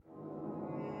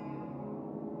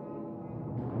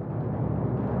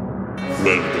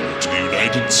Welcome to the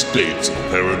United States of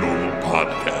Paranormal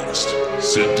Podcast.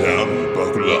 Sit down and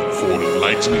buckle up for an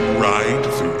enlightening ride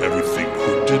through everything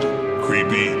cryptid,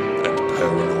 creepy, and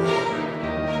paranormal.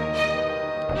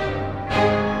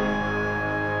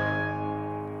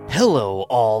 Hello,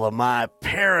 all of my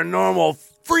paranormal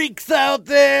freaks out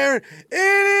there. It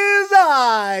is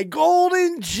I,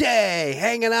 Golden J,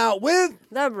 hanging out with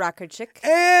The Rocker Chick.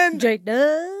 and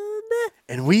J-Dub.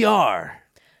 and we are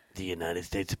the United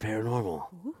States of Paranormal,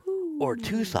 or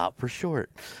TUSOP for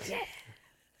short. Yeah.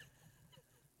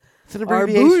 It's an Our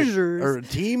abbreviation. Boozers. Or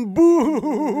Team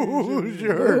Boozers.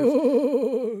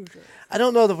 I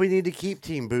don't know if we need to keep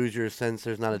Team Boozers since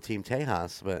there's not a Team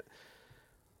Tejas, but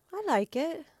I like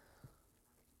it.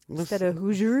 Instead of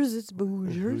Hoosiers, it's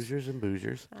Boozers. Hoosiers and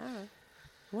Boozers.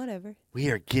 Whatever. We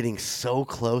are getting so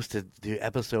close to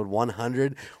episode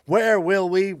 100. Where will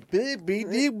we be?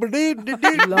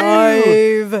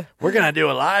 Live. We're going to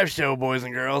do a live show, boys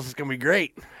and girls. It's going to be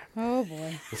great. Oh,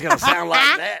 boy. It's going to sound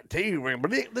like that, too.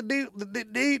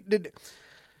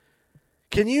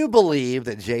 Can you believe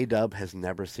that J-Dub has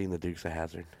never seen the Dukes of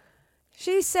Hazzard?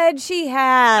 She said she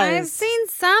has. I've seen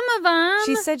some of them.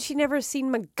 She said she never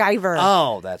seen MacGyver.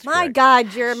 Oh, that's My correct. God,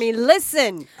 Jeremy,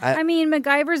 listen. I mean,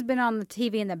 MacGyver's been on the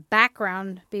TV in the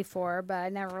background before, but I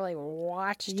never really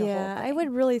watched a whole Yeah, thing. I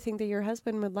would really think that your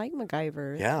husband would like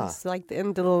MacGyver. Yeah. It's like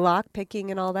into the lock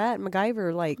picking and all that.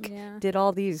 MacGyver, Yeah. did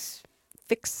all these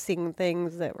fixing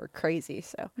things that were crazy,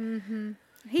 so.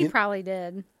 He probably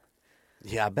did.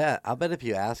 Yeah, I bet if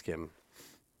you ask him,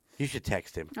 you should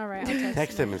text him. All right, I'll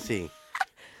Text him and see.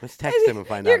 Let's text him and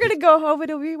find You're out. going to go home and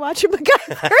he'll be watching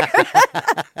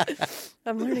MacGyver.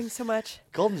 I'm learning so much.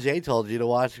 Golden J told you to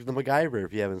watch the MacGyver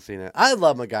if you haven't seen it. I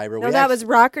love MacGyver. No, that was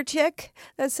Rocker Chick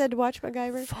that said to watch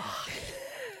MacGyver.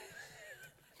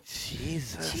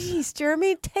 Jesus. Jeez,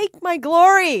 Jeremy, take my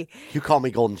glory. You call me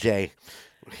Golden J.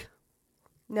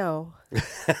 No.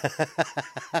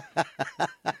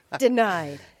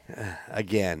 Denied.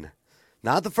 Again.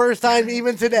 Not the first time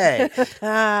even today.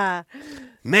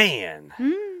 Man.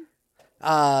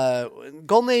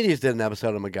 Golden 80s did an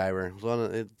episode of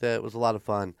MacGyver. It was a lot of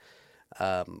fun.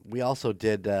 We also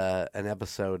did an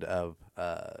episode of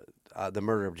the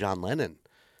murder of John Lennon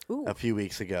a few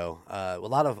weeks ago. A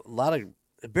lot of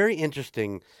very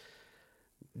interesting.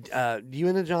 You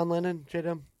into John Lennon,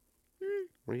 J-Dub?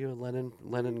 Were you a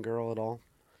Lennon girl at all?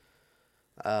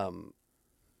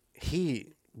 He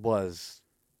was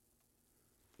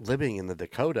living in the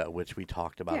Dakota, which we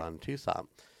talked about on TUSOP.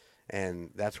 And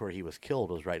that's where he was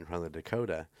killed, was right in front of the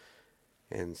Dakota.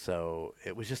 And so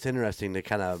it was just interesting to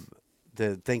kind of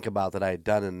to think about that I had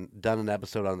done an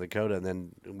episode on the Dakota, and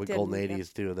then with Golden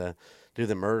 80s do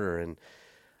the murder. And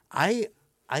I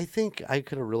think I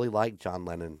could have really liked John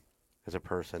Lennon as a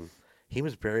person. He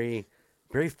was very,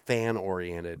 very fan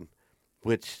oriented,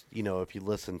 which, you know, if you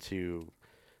listen to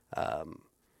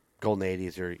Golden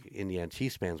 80s or Indiana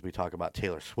Chiefs fans, we talk about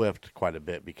Taylor Swift quite a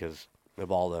bit because of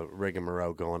all the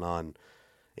rigmarole going on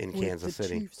in Kansas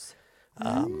City.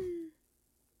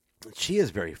 She is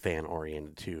very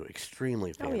fan-oriented, too,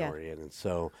 extremely fan-oriented.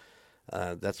 So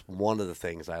that's one of the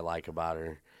things I like about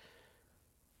her.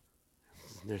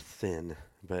 They're thin,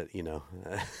 but, you know,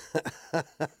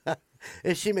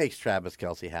 if she makes Travis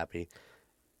Kelce happy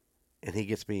and he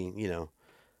gets me, you know,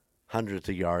 hundreds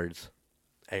of yards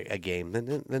a game,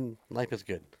 then life is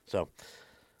good. So,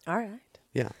 All right.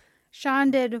 yeah.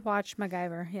 Sean did watch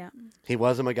MacGyver, yeah. He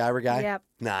was a MacGyver guy? Yep.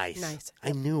 Nice.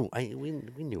 I knew. We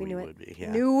knew he would be.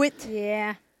 Yeah. Knew it.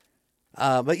 Yeah.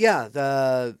 But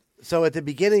yeah, so at the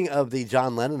beginning of the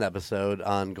John Lennon episode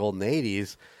on Golden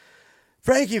 80s,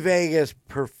 Frankie Vegas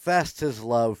professed his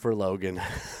love for Logan.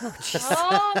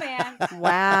 Oh, man.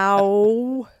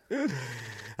 Wow.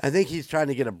 I think he's trying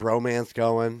to get a bromance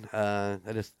going. I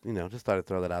just thought I'd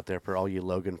throw that out there for all you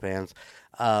Logan fans.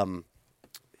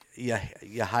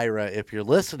 Yahira, if you're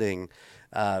listening,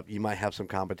 you might have some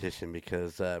competition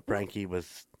because Frankie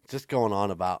was just going on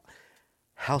about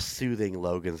how soothing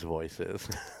Logan's voice is.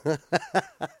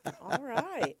 All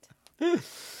right.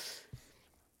 It's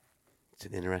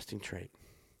an interesting trait,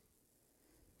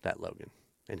 that Logan,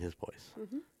 in his voice.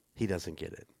 Mm-hmm. He doesn't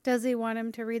get it. Does he want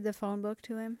him to read the phone book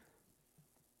to him?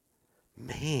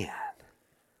 Man,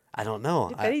 I don't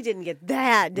know. I bet he didn't get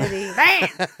that, did he?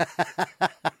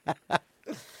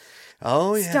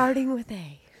 Oh, yeah. Starting with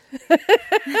A.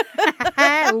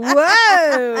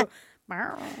 Whoa!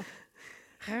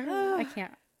 I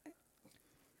can't.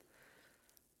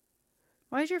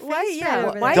 Why is your face red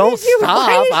over there? Don't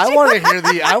stop. I want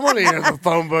to hear the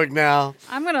phone book now.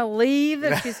 I'm going to leave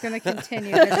if she's going to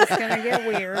continue. Then it's going to get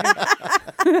weird.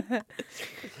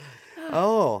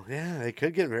 Oh, yeah, it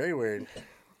could get very weird.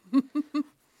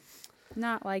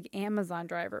 Not like Amazon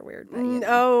driver weird, but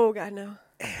Oh, God, no.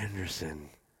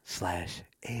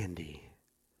 Anderson/Andy.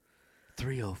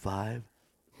 305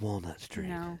 Walnut Street.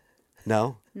 No.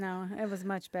 No? No, it was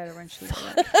much better when she did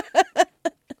it.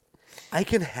 I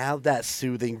can have that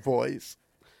soothing voice.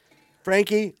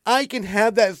 Frankie, I can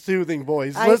have that soothing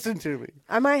voice. Listen to me.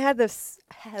 I might have this.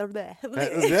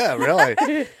 Yeah,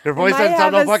 really. Your voice might doesn't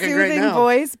sound have no a fucking great soothing now.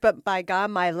 voice, but by God,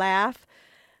 my laugh.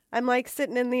 I'm like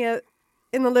sitting in the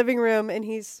living room, and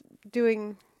he's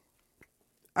doing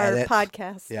our Edits.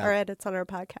 podcast, Yeah. our edits on our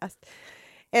podcast,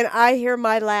 and I hear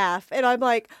my laugh, and I'm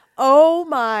like, "Oh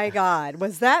my God,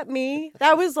 was that me?"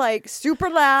 That was like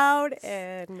super loud,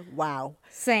 and wow.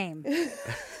 Same.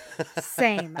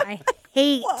 Same. I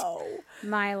hate Whoa.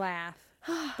 my laugh.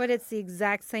 But it's the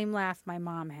exact same laugh my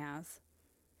mom has.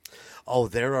 Oh,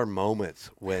 there are moments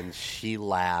when she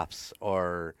laughs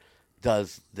or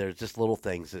there's just little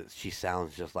things that she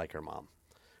sounds just like her mom.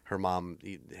 Her mom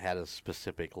had a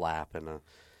specific laugh and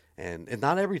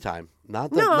not every time.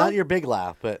 Not your big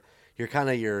laugh, but the kind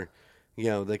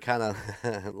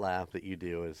of laugh that you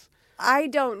do is. I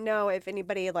don't know if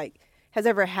anybody has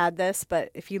ever had this, but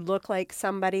if you look like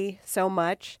somebody so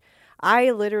much,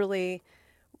 I literally,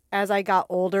 as I got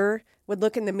older, would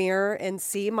look in the mirror and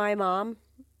see my mom.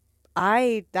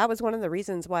 That was one of the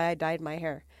reasons why I dyed my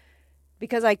hair,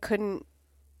 because I couldn't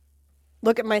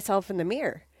look at myself in the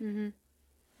mirror. Mm-hmm.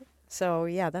 So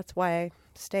yeah, that's why I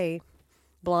stay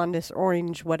blondish,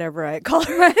 orange, whatever I call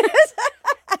it.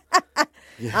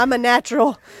 I'm a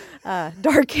natural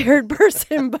dark-haired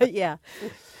person, but yeah.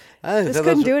 Just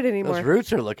couldn't do it anymore. Those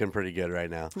roots are looking pretty good right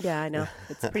now. Yeah, I know.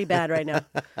 It's pretty bad right now.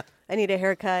 I need a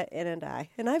haircut and a dye.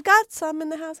 And I've got some in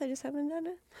the house. I just haven't done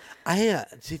it.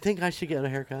 Do you think I should get a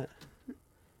haircut?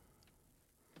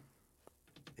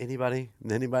 Anybody?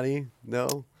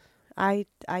 No? I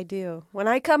do. When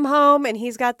I come home and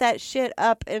he's got that shit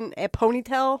up in a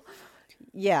ponytail,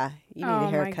 yeah, you need a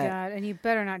haircut. Oh, my God. And you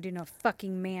better not do no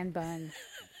fucking man bun.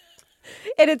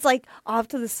 And it's like off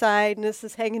to the side and this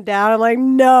is hanging down. I'm like,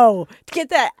 no, get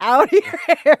that out of your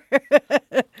hair.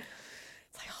 It's like,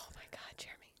 oh my God,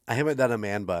 Jeremy. I haven't done a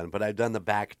man bun, but I've done the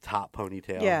back top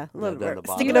ponytail. Yeah, and I've done the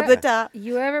bottom. sticking up the top.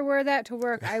 You ever wear that to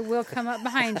work, I will come up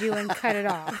behind you and cut it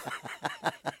off.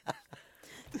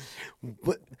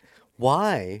 But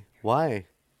why? Why?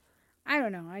 I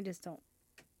don't know. I just don't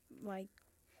like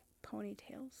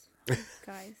ponytails.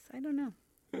 Guys, I don't know.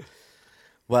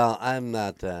 Well, I'm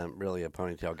not really a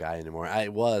ponytail guy anymore. I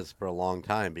was for a long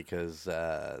time because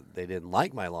they didn't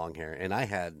like my long hair, and I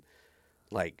had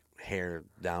hair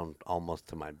down almost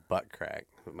to my butt crack.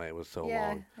 It was so long.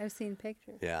 Yeah, I've seen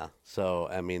pictures. Yeah. So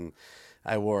I mean,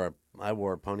 I wore a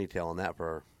ponytail on that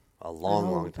for a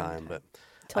long time, but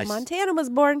Till Montana was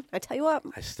born. I tell you what.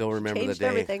 I still remember the changed day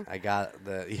everything. I got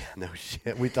no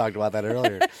shit. We talked about that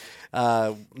earlier.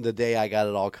 The day I got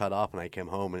it all cut off and I came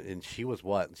home and she was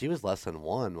what? She was less than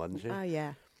 1, wasn't she? Oh,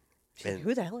 yeah. And-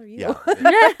 Who the hell are you? Yeah.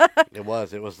 It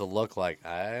was the look like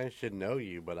I should know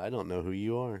you, but I don't know who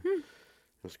you are. It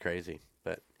was crazy.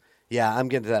 But yeah, I'm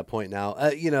getting to that point now.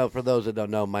 For those that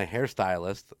don't know, my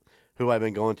hairstylist, who I've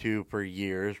been going to for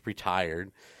years,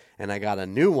 retired, and I got a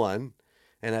new one.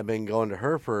 And I've been going to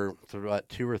her for about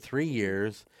 2 or 3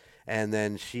 years. And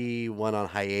then she went on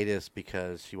hiatus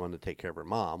because she wanted to take care of her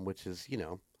mom, which is,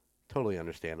 totally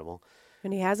understandable.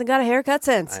 And he hasn't got a haircut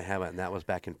since. I haven't, and that was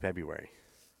back in February.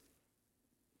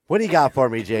 What do you got for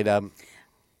me, J-Dub?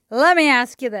 Let me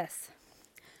ask you this.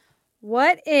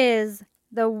 What is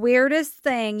the weirdest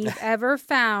thing you've ever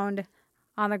found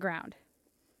on the ground?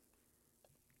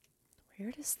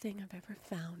 Weirdest thing I've ever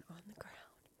found on the ground.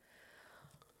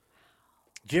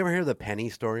 Did you ever hear the penny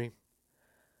story?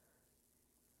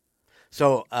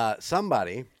 So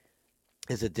somebody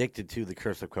is addicted to the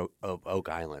curse of Oak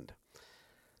Island.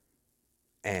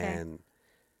 And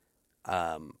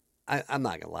I'm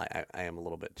not going to lie, I am a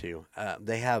little bit too.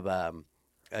 They have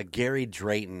Gary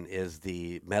Drayton is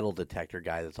the metal detector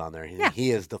guy that's on there.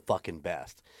 He is the fucking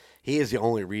best. He is the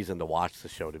only reason to watch the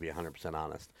show, to be 100%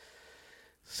 honest.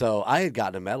 So I had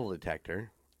gotten a metal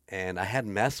detector. And I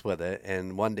hadn't messed with it.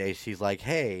 And one day she's like,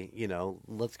 hey,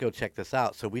 let's go check this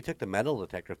out. So we took the metal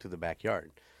detector to the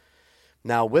backyard.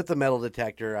 Now, with the metal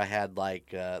detector, I had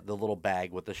the little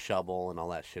bag with the shovel and all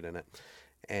that shit in it.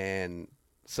 And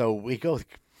so we go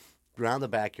around the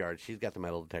backyard. She's got the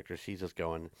metal detector. She's just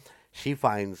going. She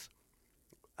finds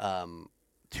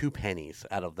 2 pennies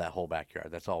out of that whole backyard.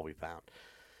 That's all we found.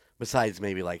 Besides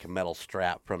maybe a metal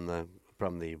strap from the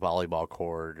volleyball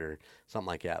court or something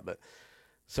like that. But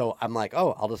so I'm like,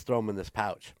 oh, I'll just throw them in this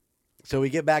pouch. So we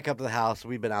get back up to the house.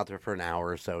 We've been out there for an hour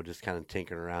or so, just kind of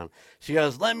tinkering around. She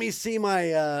goes, "Let me see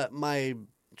my my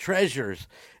treasures."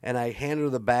 And I handed her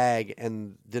the bag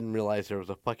and didn't realize there was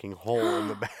a fucking hole in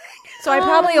the bag. So I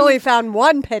probably only found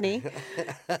one penny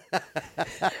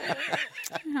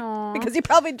Aw. because you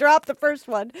probably dropped the first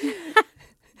one.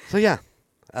 So yeah.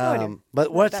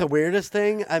 But what's the bad. weirdest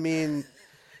thing? I mean,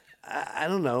 I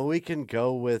don't know. We can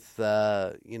go with,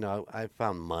 I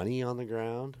found money on the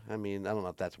ground. I mean, I don't know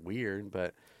if that's weird,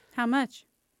 but How much?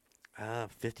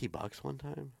 $50 one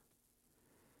time.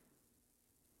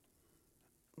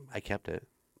 I kept it.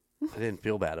 I didn't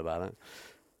feel bad about it.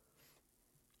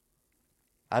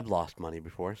 I've lost money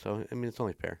before, so I mean it's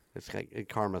only fair. It's like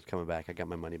karma's coming back. I got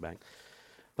my money back,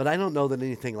 but I don't know that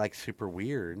anything like super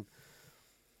weird.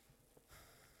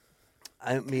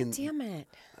 I mean, Damn it.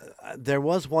 there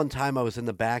was one time I was in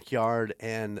the backyard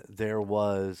and there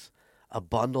was a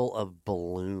bundle of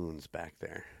balloons back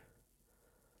there.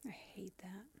 I hate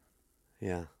that.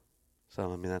 Yeah, so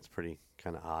I mean that's pretty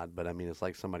kind of odd, but I mean it's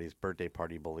like somebody's birthday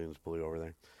party balloons blew over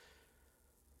there.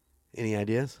 Any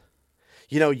ideas?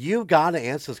 You know, you've got to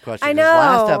answer this question. I know.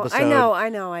 Last episode, I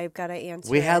know. I've got to answer.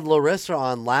 we it. had Larissa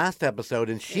on last episode,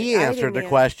 and she I answered didn't the either.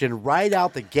 question right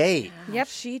out the gate. Yep.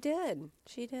 She did.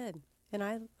 And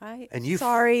I And you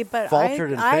sorry, but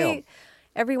faltered and failed.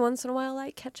 Every once in a while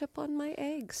I catch up on my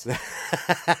eggs.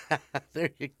 There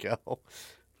you go.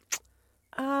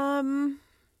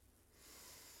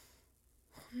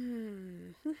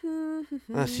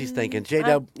 She's thinking.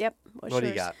 J-Dub, Yep. what do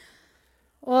you got?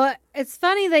 Well, it's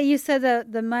funny that you said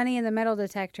the money and the metal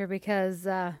detector because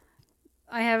I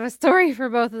have a story for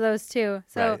both of those too.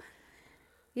 So, Right.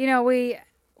 you know, we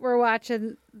were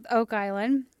watching Oak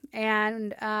Island,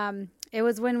 and it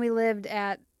was when we lived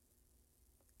at,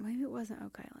 maybe it wasn't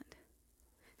Oak Island.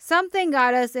 Something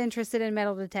got us interested in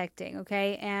metal detecting,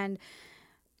 okay? And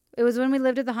it was when we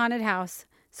lived at the haunted house.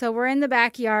 So we're in the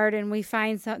backyard and we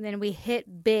find something and we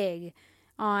hit big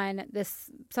on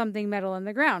this something metal in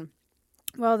the ground.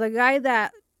 Well, the guy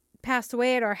that passed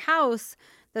away at our house,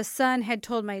 the son had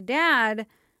told my dad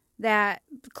that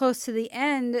close to the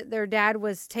end, their dad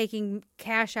was taking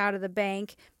cash out of the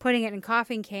bank, putting it in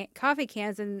coffee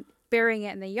cans and burying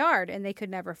it in the yard, and they could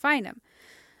never find him.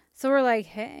 So we're like,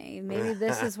 hey, maybe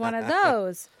this is one of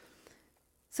those.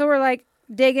 So we're like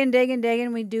digging.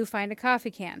 We do find a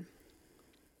coffee can.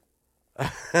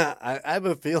 I have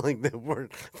a feeling that we're...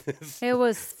 It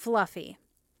was fluffy.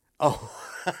 Oh.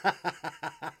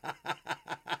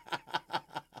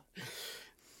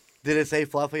 Did it say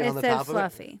Fluffy on the It said top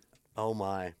Fluffy. of it? Oh,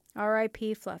 my.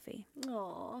 R.I.P. Fluffy.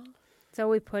 Aw. So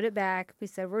we put it back. We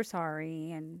said we're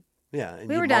sorry, and Yeah. And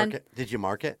We you were mark done. it? Did you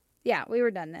mark it? yeah, we were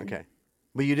done then. Okay.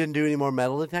 But you didn't do any more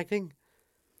metal detecting?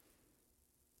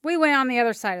 We went on the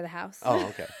other side of the house. Oh,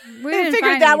 okay. We I didn't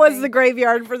figured find that was anything. the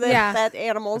graveyard for the Yeah. that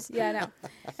animals. Yeah, no.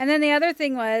 And then the other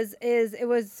thing is it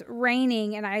was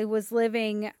raining, and I was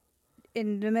living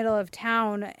in the middle of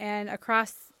town, and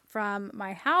across from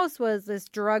my house was this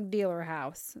drug dealer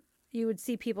house. You would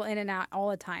see people in and out all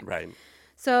the time. Right.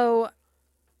 So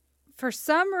for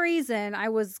some reason, I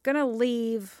was going to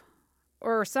leave,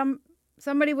 or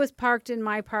somebody was parked in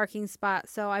my parking spot,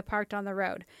 so I parked on the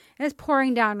road. And it's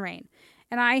pouring down rain.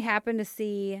 And I happened to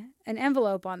see an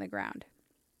envelope on the ground.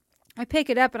 I pick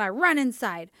it up and I run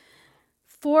inside.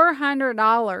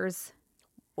 $400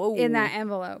 Whoa. in that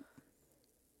envelope.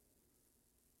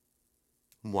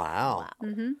 Wow.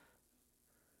 Mm-hmm.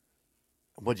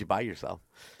 What'd you buy yourself?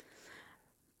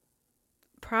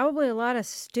 Probably a lot of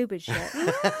stupid shit.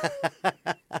 'Cause,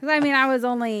 I mean, I was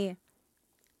only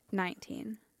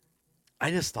 19. I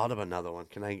just thought of another one.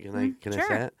 Can I sure.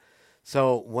 say it?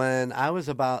 So when I was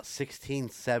about 16,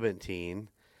 17,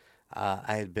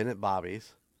 I had been at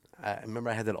Bobby's. I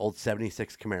remember I had that old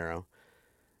 76 Camaro,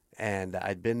 and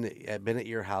I'd been at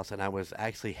your house, and I was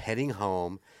actually heading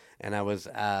home, and I was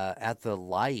at the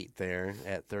light there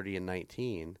at 30 and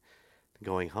 19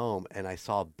 going home, and I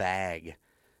saw a bag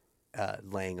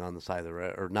laying on the side of the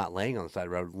road, or not laying on the side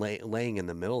of the road, laying in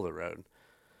the middle of the road.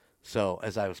 So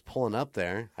as I was pulling up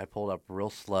there, I pulled up real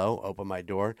slow, opened my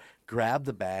door, grabbed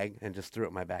the bag, and just threw it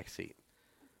in my back seat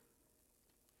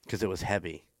because it was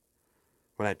heavy.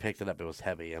 When I picked it up, it was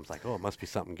heavy. I was like, oh, it must be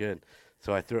something good.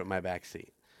 So I threw it in my back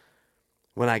seat.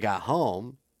 When I got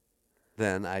home,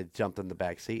 then I jumped in the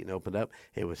back seat and opened up.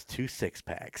 It was 2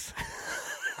 6-packs.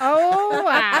 Oh,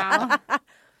 wow.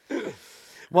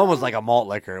 One was like a malt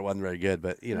liquor. It wasn't very good,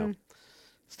 but,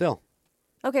 still.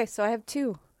 Okay, so I have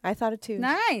two. I thought of two.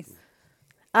 Nice.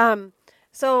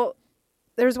 So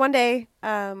there was one day,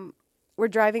 we're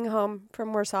driving home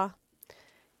from Warsaw,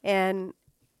 and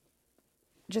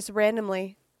just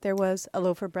randomly there was a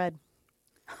loaf of bread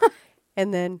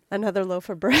and then another loaf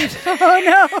of bread. Oh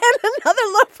no. And another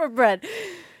loaf of bread.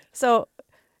 So,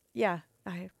 yeah,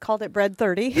 I called it bread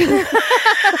 30.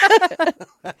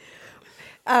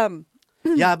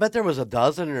 Yeah, I bet there was a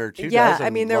dozen or 2 yeah, dozen I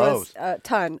mean, there loaves. was a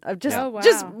ton of just, Oh, wow.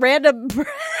 just random bread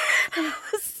on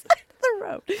the side of the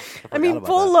road. I forgot mean, about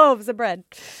full that. loaves of bread.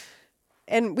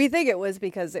 And we think it was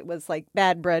because it was like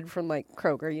bad bread from like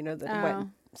Kroger, you know, that went,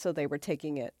 so they were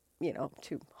taking it, you know,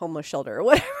 to homeless shelter or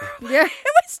whatever. Yeah.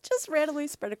 It was just randomly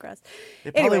spread across.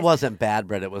 It probably Anyways. wasn't bad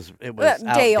bread. It was day old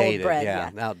outdated. bread,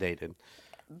 Yeah, outdated.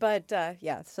 But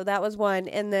yeah, so that was one.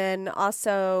 And then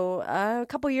also a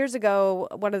couple years ago,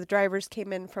 one of the drivers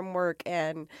came in from work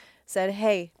and said,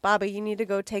 "Hey, Bobby, you need to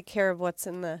go take care of what's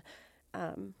in the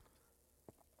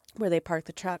where they park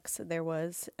the trucks." There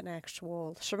was an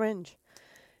actual syringe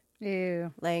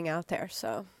Ew. laying out there.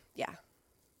 So yeah,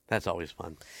 That's always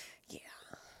fun.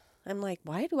 I'm like,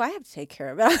 why do I have to take care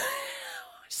of it?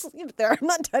 Just leave it there. I'm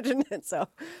not touching it. So,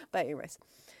 but anyways,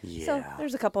 Yeah. so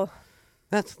there's a couple.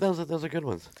 Those are good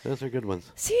ones. Those are good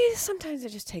ones. See, sometimes it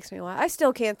just takes me a while. I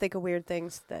still can't think of weird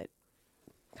things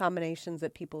combinations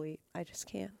that people eat. I just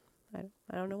can't.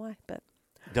 I don't know why, but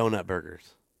Donut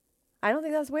burgers. I don't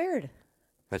think that's weird.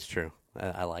 That's true.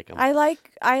 I like them. I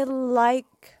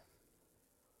like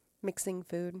mixing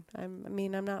food. I'm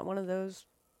not one of those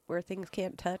where things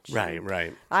can't touch.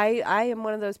 Right. I am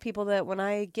one of those people that when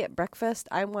I get breakfast,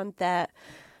 I want that.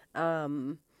 They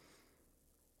call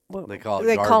it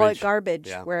They garbage. call it garbage,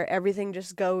 Yeah. where everything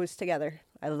just goes together.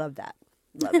 I love that.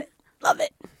 Love it. Love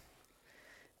it.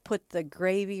 Put the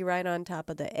gravy right on top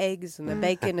of the eggs and the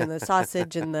bacon and the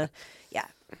sausage and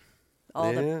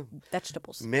all the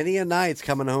vegetables. Many a night's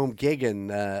coming home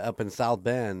gigging up in South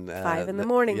Bend. 5 in the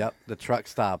morning. Yep, the truck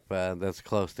stop that's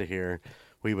close to here.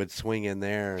 We would swing in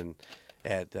there and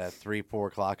at 3, 4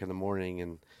 o'clock in the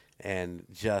morning and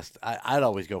just I'd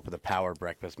always go for the power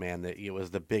breakfast, man. It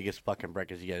was the biggest fucking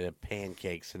breakfast. You get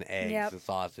pancakes and eggs and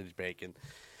sausage, bacon.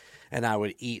 And I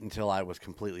would eat until I was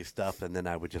completely stuffed, and then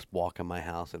I would just walk in my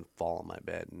house and fall on my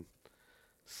bed and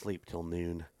sleep till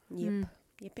noon. Yep.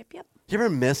 Yep. Do you ever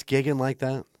miss gigging like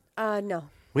that? No.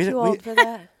 We Too don't- old for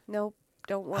that. Nope.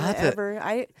 Don't want to ever.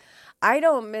 I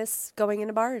don't miss going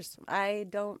into bars. I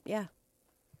don't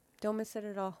miss it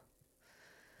at all.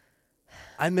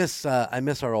 I miss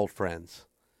our old friends.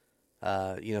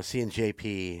 Seeing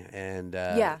JP and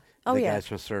the guys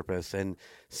from Surface, and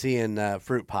seeing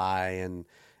Fruit Pie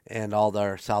and all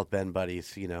our South Bend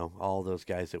buddies. You know, all those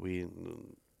guys that we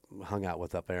hung out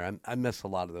with up there. I miss a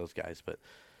lot of those guys, but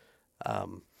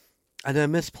and I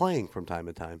miss playing from time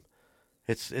to time.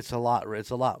 It's a lot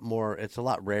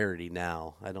rarity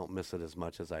now. I don't miss it as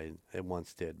much as I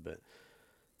once did, but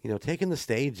taking the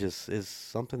stage is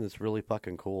something that's really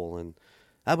fucking cool, and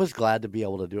I was glad to be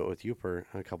able to do it with you for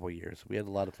a couple of years. We had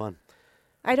a lot of fun.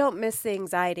 I don't miss the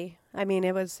anxiety. I mean,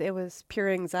 it was pure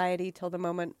anxiety till the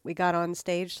moment we got on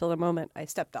stage, till the moment I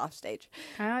stepped off stage.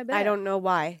 I bet. I don't know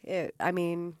why. I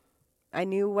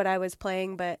knew what I was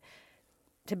playing, but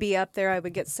to be up there, I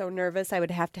would get so nervous. I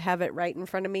would have to have it right in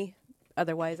front of me.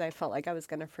 Otherwise, I felt like I was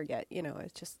going to forget.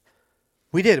 It's just...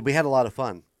 We did. We had a lot of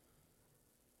fun.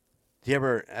 Do you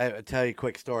ever... I'll tell you a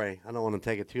quick story. I don't want to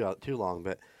take it too long,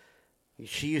 but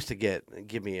she used to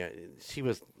give me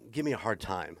a hard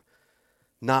time.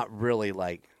 Not really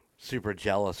like super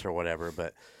jealous or whatever,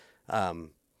 but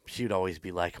she would always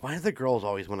be like, "Why do the girls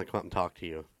always want to come up and talk to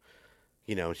you?"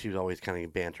 She was always kind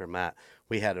of banter Matt.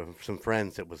 We had some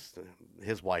friends that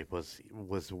his wife was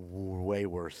way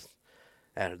worse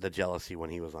at the jealousy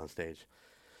when he was on stage.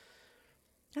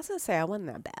 I was going to say, I wasn't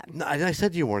that bad. No, I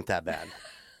said you weren't that bad,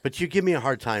 but you give me a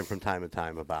hard time from time to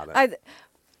time about it.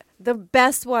 The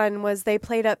best one was they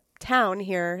played uptown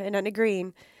here in Etna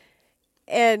Green,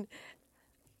 and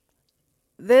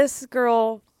this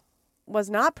girl was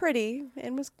not pretty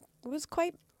and was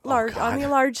quite large, on the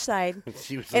large side,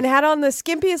 and had on the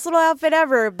skimpiest little outfit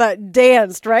ever, but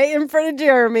danced right in front of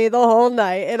Jeremy the whole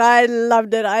night, and I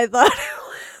loved it. I thought it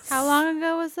was How long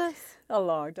ago was this? a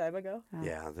long time ago.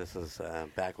 Yeah, this is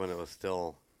back when it was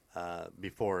still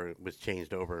before it was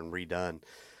changed over and redone.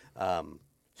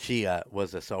 She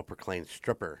was a self-proclaimed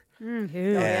stripper. And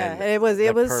it was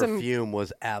some perfume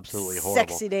was absolutely horrible.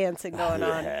 sexy dancing going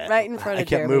on right in front I of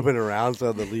kept Jeremy. moving around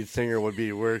so the lead singer would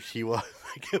be where she was.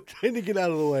 I kept trying to get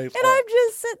out of the way. And I'm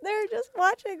just sitting there just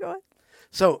watching going.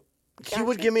 So she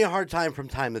would give me a hard time from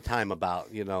time to time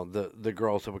about, the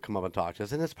girls that would come up and talk to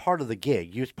us. And it's part of the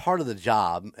gig. It's part of the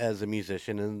job as a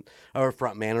musician or a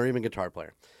front man or even guitar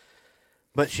player.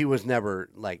 But she was never,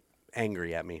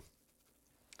 angry at me.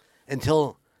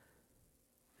 Until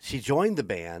she joined the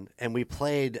band and we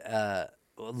played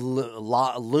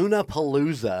Luna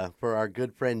Palooza for our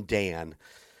good friend Dan.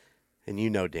 And you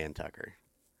know Dan Tucker.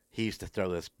 He used to throw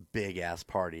this big-ass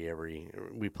party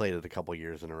we played it a couple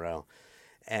years in a row.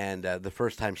 And the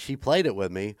first time she played it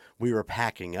with me, we were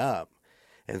packing up.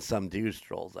 And some dude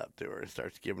strolls up to her and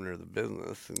starts giving her the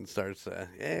business and starts,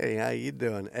 hey, how you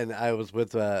doing? And I was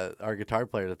with our guitar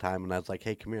player at the time, and I was like,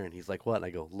 hey, come here. And he's like, what? And I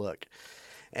go, look.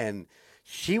 And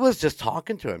she was just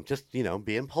talking to him, just,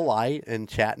 being polite and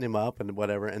chatting him up and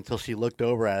whatever until she looked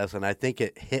over at us. And I think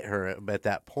it hit her at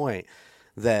that point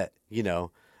that,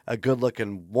 a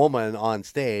good-looking woman on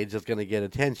stage is going to get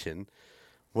attention.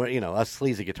 Well, us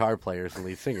sleazy guitar players and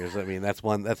lead singers, I mean, that's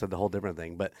a whole different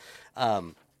thing. But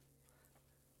I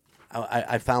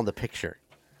found the picture.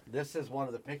 This is one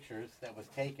of the pictures that was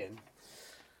taken.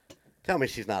 Tell me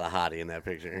she's not a hottie in that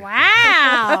picture.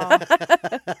 Wow.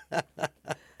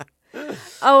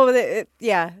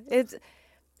 Yeah.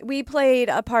 We played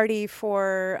a party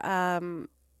for a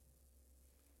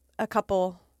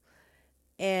couple,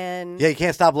 and yeah, you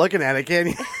can't stop looking at it, can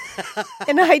you?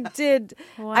 and I do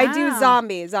Wow.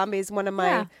 Zombies, one of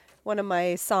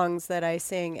my songs that I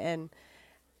sing, and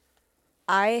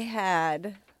I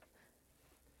had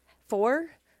four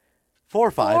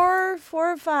or five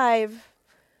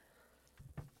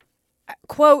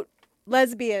quote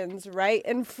lesbians right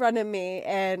in front of me,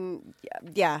 and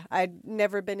yeah, I'd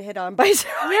never been hit on by so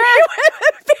many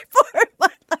women before in my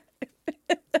life.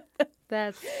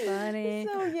 That's funny.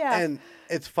 So yeah. And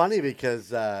it's funny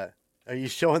because are you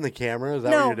showing the camera? Is that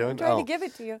No, what you're doing? I'm trying to give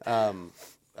it to you.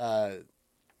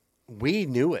 We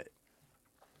knew it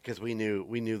because we knew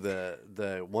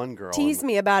the one girl. Teased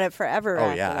me about it forever. Oh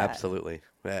after yeah, that. absolutely.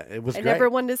 Yeah, it was I great. never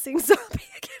wanted to sing zombie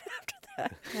again after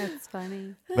that. That's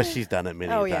funny. But she's done it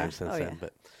many Oh, yeah. times since Oh, then. yeah.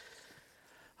 But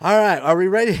all right, are we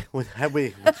ready? Have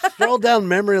we strolled down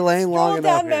memory lane long Roll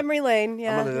enough? down here? memory lane.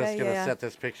 Yeah, I'm just gonna yeah. set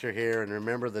this picture here and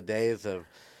remember the days of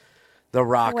the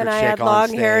rocker When chick I had on long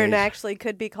stage. hair and actually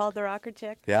could be called the rocker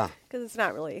chick. Yeah. Because I'm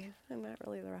not really the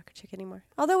rocker chick anymore.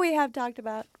 Although we have talked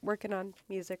about working on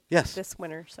music Yes. this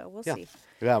winter, so we'll Yeah. see.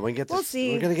 Yeah, we can get this. We'll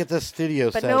see. We're gonna get this studio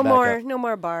But set no back up.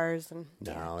 more bars and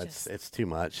No, yeah, it's too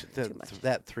much. much.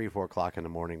 That 3-4 o'clock in the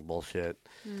morning bullshit.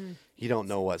 You don't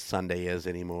know what Sunday is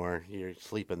anymore. You're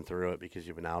sleeping through it because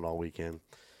you've been out all weekend.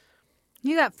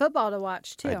 You got football to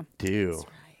watch, too. I do. That's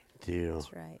right. Do.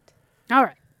 That's right. All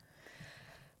right.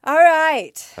 All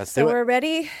right. Let's so do it. we're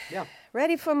ready. Yeah.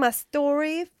 Ready for my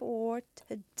story for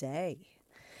today.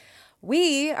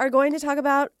 We are going to talk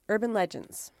about urban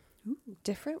legends,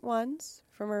 different ones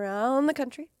from around the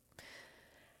country.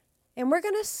 And we're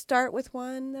going to start with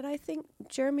one that I think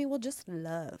Jeremy will just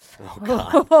love.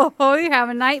 Oh, you're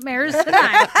having nightmares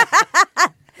tonight.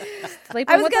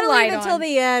 Sleeping I was with going the to leave light it on. till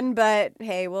the end, but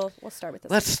hey, we'll start with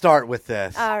this. Let's start with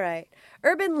this. All right.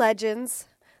 Urban legends,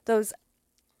 those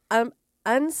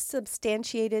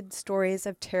unsubstantiated stories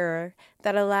of terror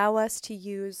that allow us to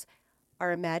use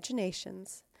our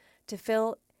imaginations to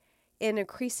fill in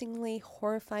increasingly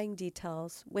horrifying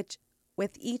details, which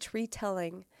with each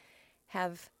retelling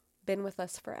have been with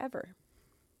us forever.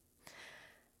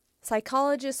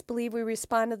 Psychologists believe we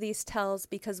respond to these tales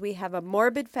because we have a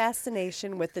morbid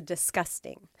fascination with the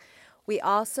disgusting. We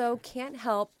also can't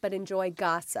help but enjoy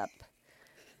gossip.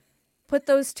 Put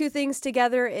those two things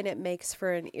together and it makes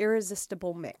for an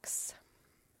irresistible mix.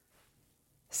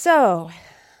 So,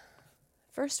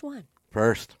 first one.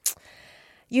 First.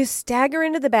 You stagger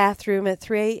into the bathroom at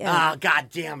 3 a.m. Oh, God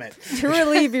damn it. to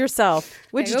relieve yourself,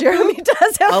 which Hey, go Jeremy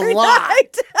does every lot.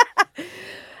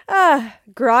 night.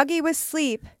 Groggy with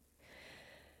sleep,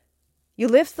 you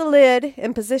lift the lid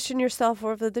and position yourself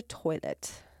over the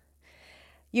toilet.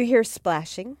 You hear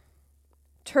splashing.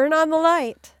 Turn on the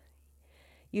light.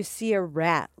 You see a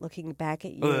rat looking back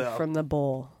at you Ugh. from the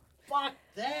bowl. Fuck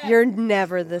that. You're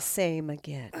never the same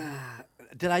again.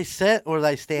 Did I sit or was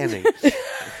I standing?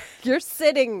 You're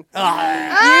sitting.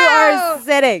 Ah. You are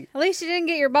sitting. At least you didn't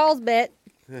get your balls bit.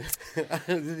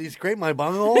 Did he scrape my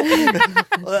bunghole?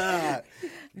 Ah.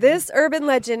 This urban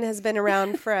legend has been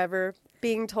around forever,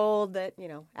 being told that,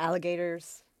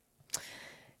 alligators.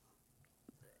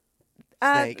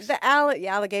 Snakes.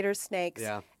 Alligators, snakes.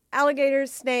 Yeah.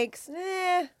 Alligators, snakes,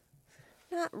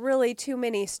 not really too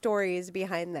many stories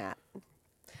behind that.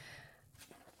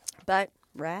 But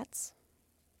rats,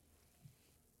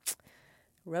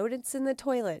 rodents in the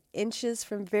toilet, inches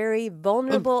from very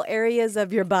vulnerable areas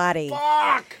of your body.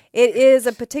 Fuck! It is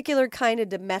a particular kind of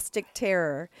domestic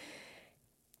terror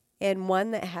and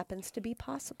one that happens to be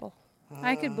possible.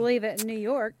 I could believe it in New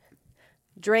York.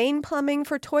 Drain plumbing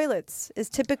for toilets is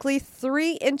typically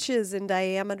 3 inches in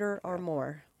diameter or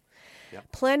more.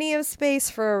 Yep. Plenty of space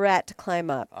for a rat to climb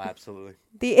up. Oh, absolutely.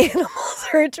 The animals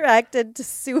are attracted to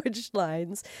sewage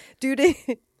lines due to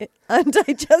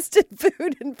undigested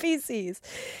food and feces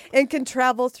and can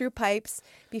travel through pipes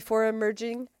before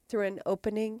emerging through an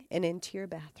opening and into your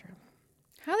bathroom.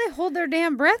 How they hold their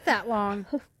damn breath that long?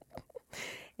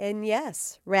 And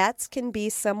yes, rats can be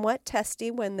somewhat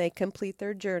testy when they complete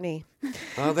their journey.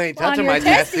 Oh, they ain't On touching your my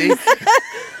testes.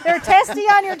 They're testy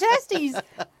on your testes.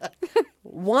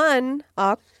 One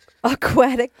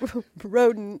aquatic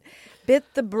rodent bit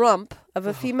the rump of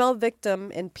a female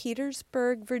victim in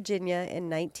Petersburg, Virginia in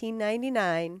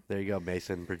 1999. There you go,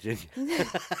 Mason, Virginia.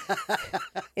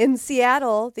 In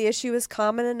Seattle, the issue is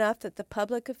common enough that the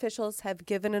public officials have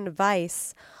given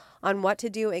advice on what to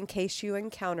do in case you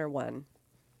encounter one.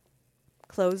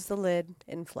 Close the lid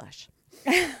and flush.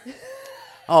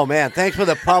 Oh, man, thanks for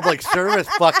the public service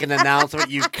fucking announcement,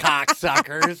 you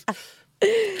cocksuckers.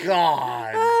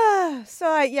 God. So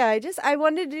I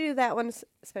wanted to do that one,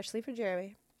 especially for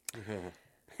Jeremy.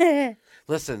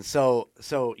 Listen, so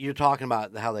you're talking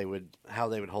about how they would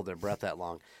hold their breath that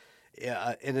long.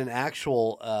 In an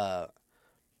actual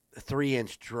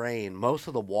 3-inch drain, most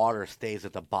of the water stays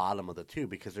at the bottom of the tube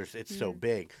because it's so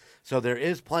big. So there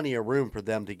is plenty of room for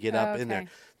them to get up in there.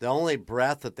 The only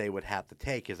breath that they would have to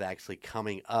take is actually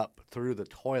coming up through the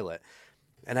toilet.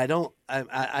 And I know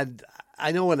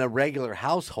in a regular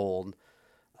household,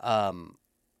 I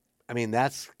mean,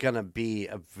 that's going to be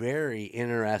a very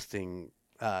interesting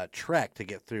trek to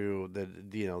get through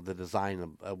the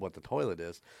design of what the toilet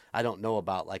is. I don't know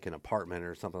about like an apartment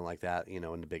or something like that,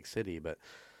 in the big city, but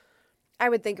I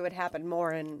would think it would happen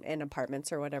more in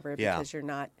apartments or whatever because you're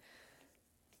not.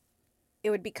 It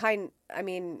would be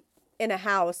in a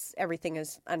house, everything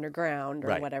is underground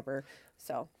or whatever.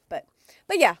 So, but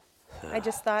yeah. I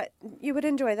just thought you would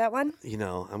enjoy that one. I'm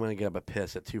going to get up a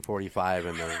piss at 2:45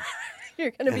 and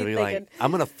You're going to be thinking. like,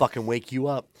 I'm going to fucking wake you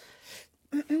up.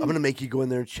 I'm going to make you go in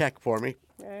there and check for me.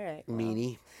 All right.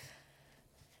 Meanie.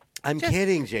 I'm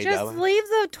kidding, J-Dub. Just leave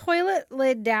the toilet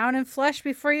lid down and flush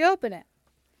before you open it.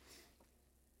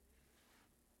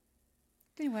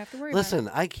 Then you won't have to worry Listen,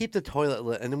 about I keep the toilet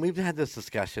lid, and we've had this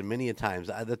discussion many a times.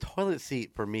 The toilet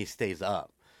seat for me stays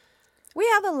up. We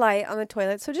have a light on the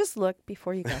toilet, so just look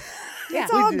before you go. Yeah.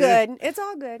 It's all good. It's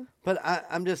all good. But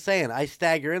I'm just saying, I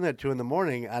stagger in there 2 a.m,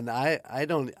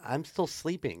 and I'm still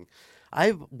sleeping.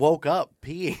 I woke up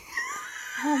peeing. it.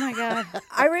 Oh, my God.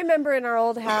 I remember in our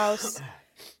old house,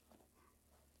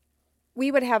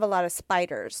 we would have a lot of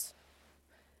spiders.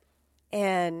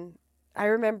 And I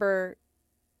remember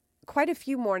quite a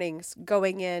few mornings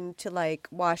going in to like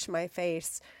wash my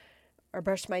face or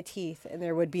brush my teeth, and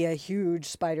there would be a huge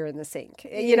spider in the sink.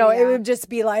 It would just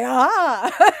be like,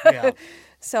 Yeah.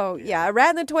 So, a rat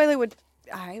in the toilet would,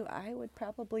 I would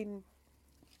probably,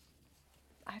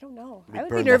 I don't know. I would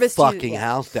Burn be nervous the fucking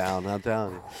house down, I'm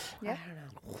telling you. Yeah.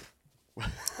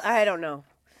 I don't know.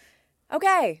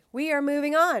 Okay, we are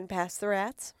moving on past the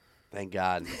rats. Thank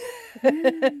God.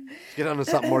 Let's get on to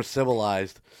something more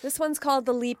civilized. This one's called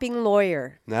The Leaping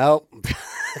Lawyer. Nope.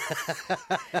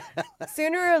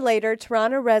 Sooner or later,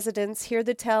 Toronto residents hear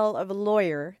the tale of a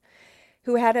lawyer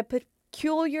who had a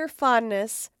peculiar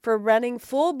fondness for running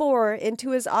full bore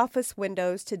into his office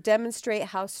windows to demonstrate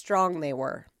how strong they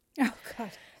were. Oh,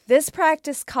 God. This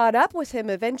practice caught up with him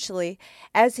eventually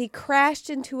as he crashed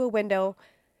into a window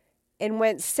and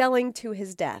went sailing to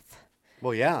his death.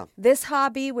 Well, yeah. This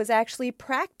hobby was actually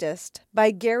practiced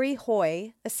by Gary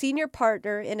Hoy, a senior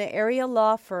partner in an area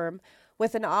law firm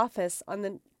with an office on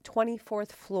the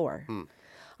 24th floor.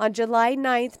 On July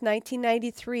 9th,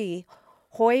 1993,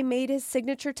 Hoy made his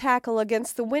signature tackle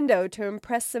against the window to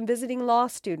impress some visiting law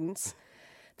students.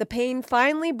 The pane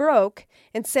finally broke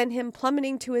and sent him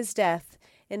plummeting to his death.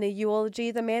 In a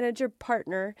eulogy, the manager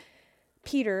partner,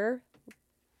 Peter,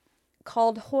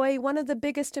 called Hoy one of the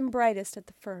biggest and brightest at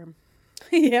the firm.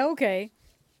 Yeah, okay.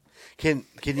 Can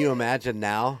you imagine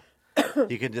now?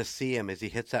 You can just see him as he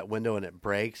hits that window and it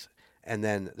breaks, and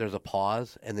then there's a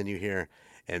pause, and then you hear,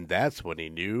 and that's when he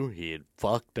knew he had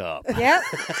fucked up. Yep.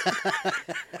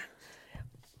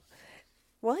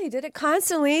 Well, he did it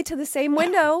constantly to the same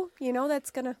window. That's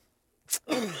going to...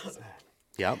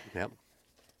 Yep.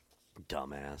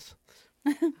 Dumbass.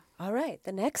 All right.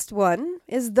 The next one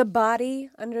is The Body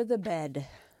Under the Bed.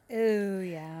 Oh,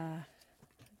 yeah.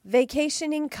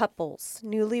 Vacationing couples,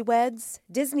 newlyweds,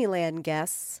 Disneyland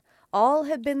guests, all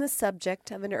have been the subject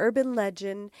of an urban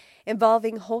legend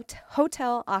involving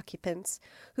hotel occupants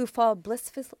who fall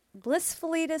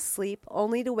blissfully to sleep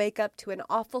only to wake up to an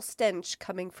awful stench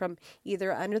coming from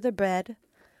either under the bed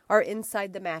or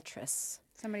inside the mattress.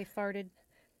 Somebody farted.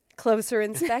 Closer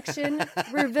inspection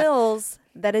reveals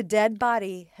that a dead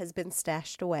body has been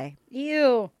stashed away.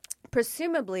 Ew.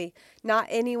 Presumably not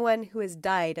anyone who has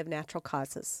died of natural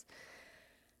causes.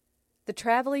 The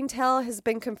traveling tale has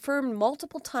been confirmed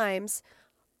multiple times.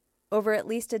 Over at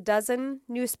least a dozen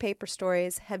newspaper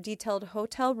stories have detailed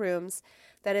hotel rooms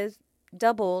that have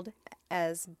doubled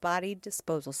as body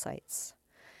disposal sites.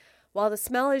 While the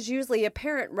smell is usually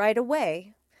apparent right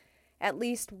away, at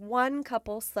least one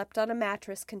couple slept on a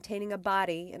mattress containing a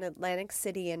body in Atlantic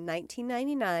City in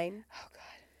 1999. Oh,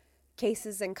 God.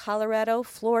 Cases in Colorado,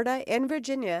 Florida, and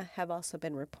Virginia have also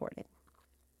been reported.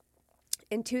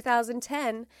 In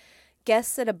 2010,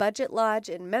 guests at a budget lodge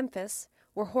in Memphis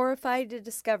were horrified to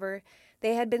discover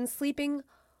they had been sleeping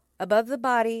above the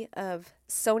body of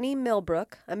Sony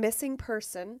Millbrook, a missing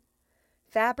person.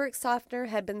 Fabric softener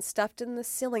had been stuffed in the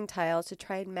ceiling tiles to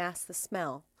try and mask the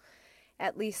smell.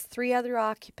 At least 3 other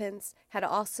occupants had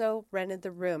also rented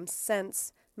the room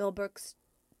since Millbrook's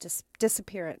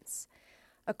disappearance.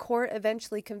 A court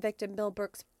eventually convicted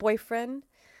Millbrook's boyfriend,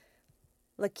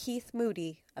 Lakeith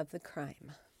Moody, of the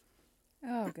crime.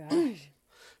 Oh, gosh.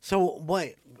 So,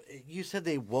 wait, you said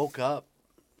they woke up.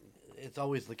 It's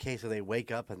always the case that they wake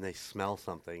up and they smell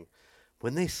something.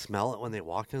 When they smell it when they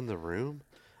walked in the room?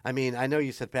 I mean, I know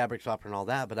you said fabric softener and all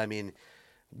that, but I mean,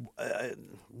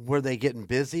 were they getting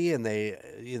busy and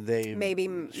they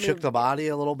Maybe shook the body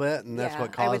a little bit, and that's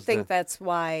what caused I would think that's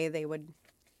why they would.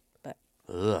 But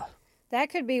Ugh. That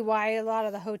could be why a lot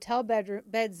of the hotel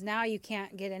beds now you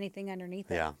can't get anything underneath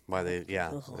it.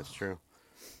 Yeah, that's true.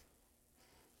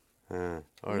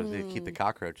 Or they keep the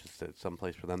cockroaches at some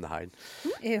place for them to hide.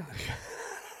 Ew.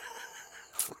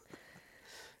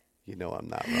 You know I'm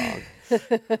not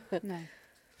wrong. No.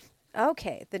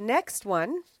 Okay, the next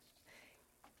one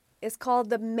is called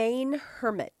the Maine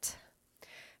Hermit.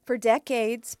 For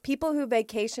decades, people who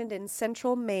vacationed in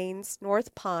central Maine's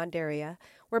North Pond area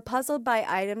were puzzled by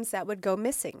items that would go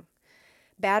missing.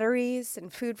 Batteries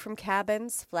and food from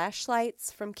cabins,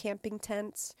 flashlights from camping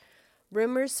tents.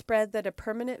 Rumors spread that a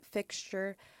permanent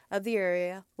fixture of the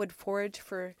area would forage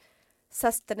for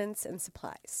sustenance and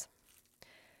supplies.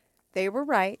 They were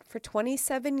right. For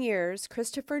 27 years,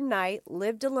 Christopher Knight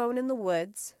lived alone in the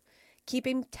woods,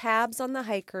 keeping tabs on the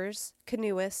hikers,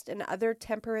 canoeists, and other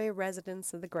temporary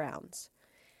residents of the grounds.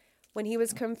 When he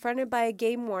was confronted by a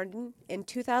game warden in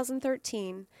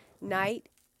 2013, Knight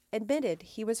admitted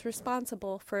he was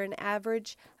responsible for an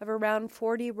average of around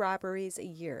 40 robberies a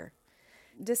year.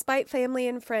 Despite family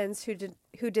and friends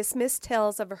who dismissed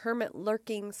tales of a hermit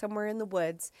lurking somewhere in the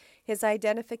woods, his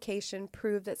identification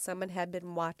proved that someone had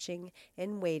been watching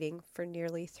and waiting for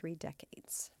nearly 3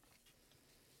 decades.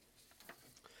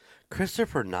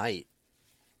 Christopher Knight,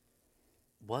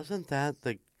 wasn't that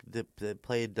that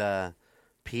played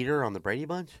Peter on the Brady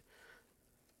Bunch?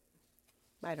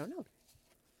 I don't know.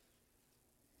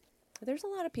 There's a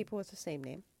lot of people with the same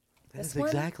name. That's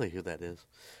exactly who that is.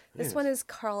 This one is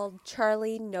called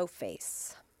Charlie No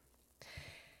Face.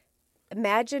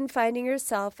 Imagine finding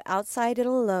yourself outside and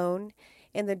alone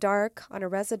in the dark on a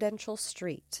residential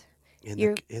street.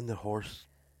 In the horse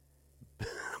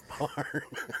barn.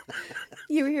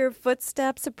 You hear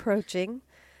footsteps approaching.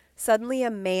 Suddenly,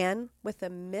 a man with a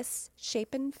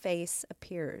misshapen face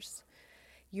appears.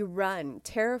 You run,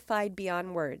 terrified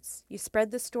beyond words. You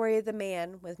spread the story of the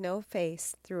man with no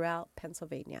face throughout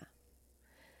Pennsylvania.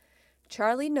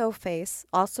 Charlie No Face,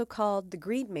 also called the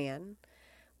Green Man,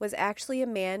 was actually a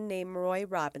man named Roy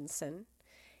Robinson,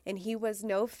 and he was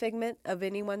no figment of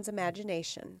anyone's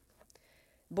imagination.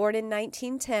 Born in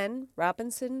 1910,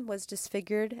 Robinson was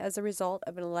disfigured as a result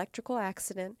of an electrical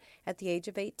accident at the age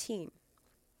of 18.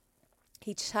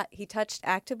 He touched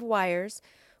active wires,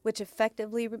 which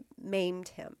effectively maimed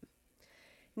him.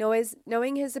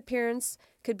 Knowing his appearance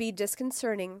could be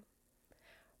disconcerting,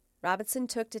 Robinson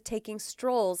took to taking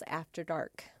strolls after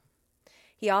dark.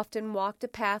 He often walked a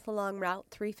path along Route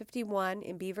 351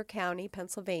 in Beaver County,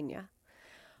 Pennsylvania.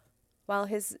 While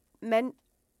his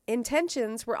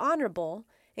intentions were honorable,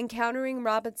 encountering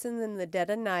Robinson in the dead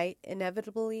of night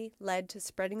inevitably led to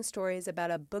spreading stories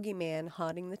about a boogeyman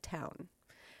haunting the town.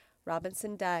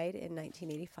 Robinson died in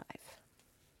 1985.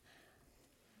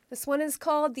 This one is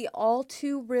called the All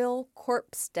Too Real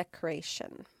Corpse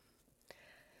Decoration.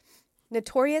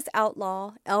 Notorious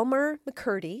outlaw Elmer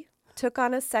McCurdy took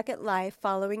on a second life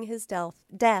following his death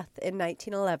in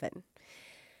 1911.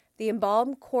 The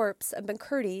embalmed corpse of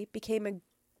McCurdy became a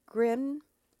grim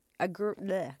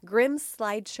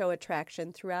slideshow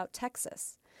attraction throughout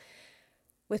Texas,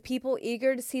 with people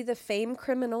eager to see the famed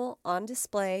criminal on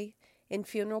display in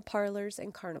funeral parlors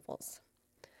and carnivals.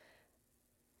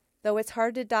 Though it's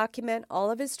hard to document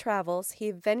all of his travels, he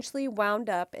eventually wound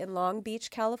up in Long Beach,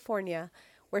 California,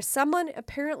 where someone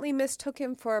apparently mistook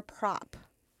him for a prop.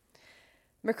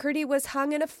 McCurdy was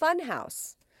hung in a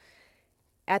funhouse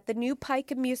at the New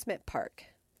Pike Amusement Park.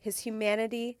 His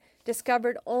humanity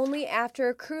discovered only after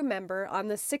a crew member on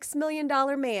the $6 Million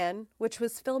Man, which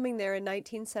was filming there in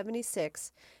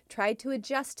 1976, tried to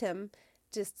adjust him,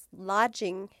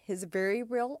 dislodging his very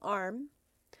real arm.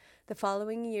 The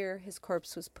following year, his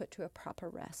corpse was put to a proper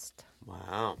rest.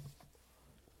 Wow.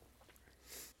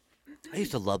 I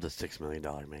used to love the $6 Million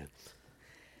Man.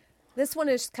 This one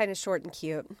is kind of short and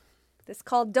cute. This is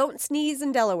called Don't Sneeze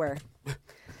in Delaware.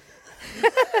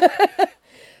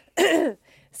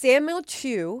 Samuel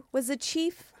Chew was the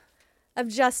chief of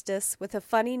justice with a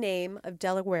funny name of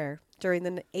Delaware during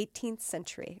the 18th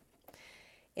century.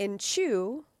 And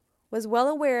Chew was well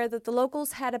aware that the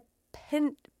locals had a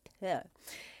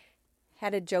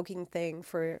joking thing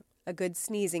for a good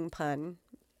sneezing pun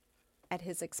at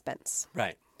his expense.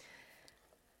 Right.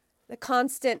 The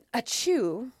constant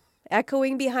achoo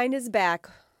echoing behind his back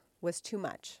was too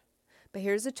much. But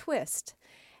here's a twist.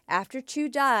 After Chew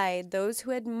died, those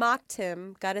who had mocked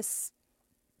him got a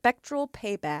spectral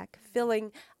payback,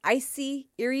 feeling icy,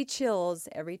 eerie chills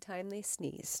every time they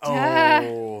sneezed.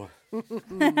 Oh.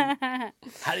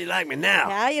 How do you like me now?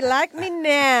 How you like me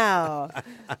now?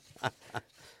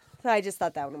 So I just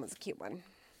thought that one was a cute one.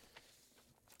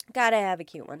 Gotta have a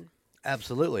cute one.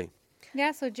 Absolutely.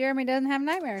 Yeah, so Jeremy doesn't have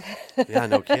nightmares. Yeah,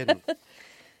 no kidding.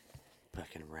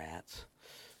 Fucking rats.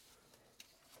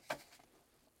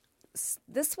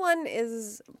 This one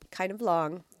is kind of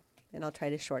long, and I'll try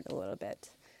to shorten it a little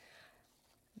bit.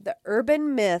 The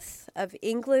urban myth of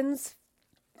England's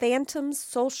phantom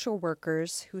social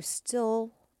workers who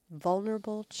steal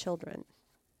vulnerable children.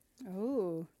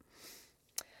 Ooh.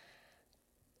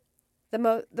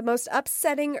 The most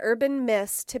upsetting urban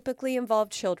myths typically involve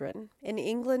children. In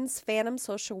England's phantom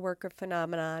social worker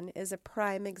phenomenon is a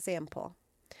prime example.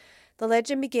 The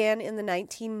legend began in the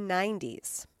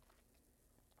 1990s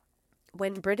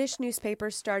when British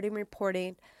newspapers started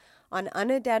reporting on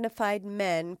unidentified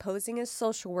men posing as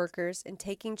social workers and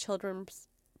taking children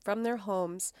from their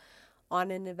homes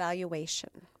on an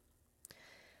evaluation.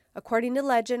 According to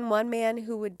legend, one man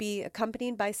who would be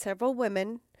accompanied by several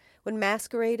women would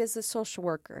masquerade as a social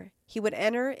worker. He would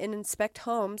enter and inspect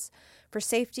homes for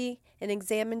safety and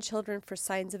examine children for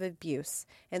signs of abuse,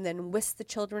 and then whisk the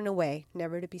children away,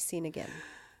 never to be seen again.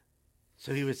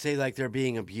 So he would say like they're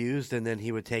being abused, and then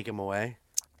he would take them away?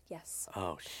 Yes.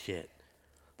 Oh, shit.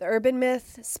 The urban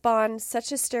myth spawned such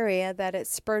hysteria that it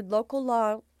spurred local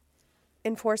law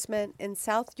enforcement in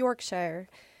South Yorkshire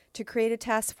to create a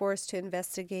task force to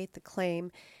investigate the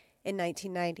claim in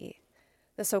 1990.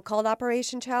 The so-called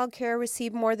Operation Child Care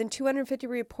received more than 250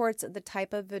 reports of the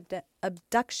type of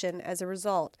abduction as a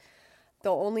result,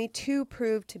 though only 2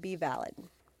 proved to be valid.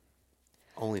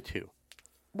 Only 2.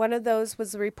 One of those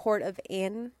was the report of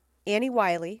Annie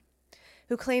Wiley,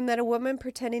 who claimed that a woman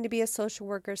pretending to be a social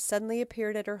worker suddenly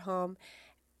appeared at her home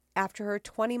after her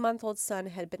 20-month-old son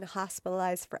had been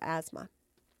hospitalized for asthma.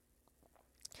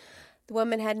 The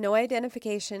woman had no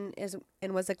identification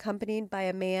and was accompanied by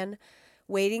a man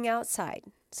waiting outside.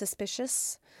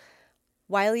 Suspicious,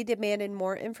 Wiley demanded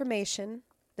more information.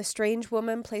 The strange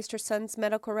woman placed her son's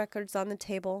medical records on the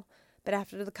table, but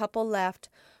after the couple left,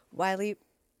 Wiley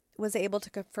was able to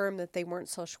confirm that they weren't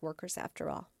social workers after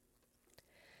all.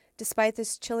 Despite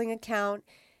this chilling account,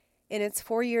 in its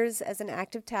 4 years as an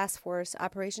active task force,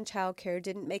 Operation Child Care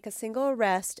didn't make a single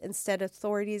arrest. Instead,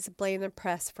 authorities blamed the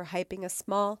press for hyping a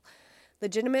small,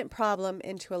 legitimate problem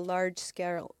into a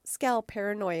large-scale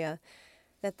paranoia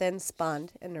that then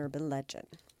spawned an urban legend.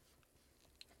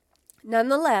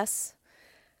 Nonetheless,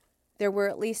 there were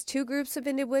at least 2 groups of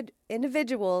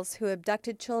individuals who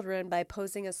abducted children by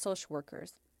posing as social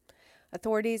workers.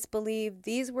 Authorities believed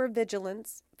these were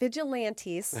vigilantes,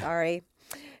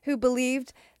 who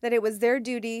believed that it was their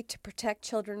duty to protect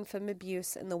children from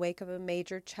abuse in the wake of a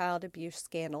major child abuse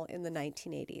scandal in the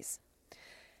 1980s.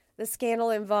 The scandal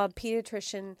involved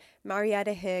pediatrician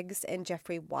Marietta Higgs and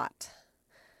Jeffrey Watt.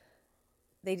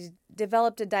 They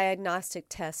developed a diagnostic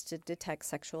test to detect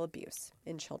sexual abuse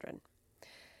in children.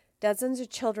 Dozens of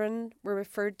children were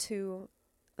referred to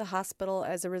the hospital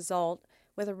as a result,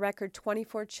 with a record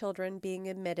 24 children being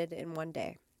admitted in one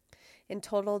day. In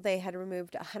total, they had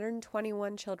removed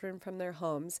 121 children from their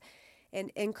homes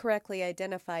and incorrectly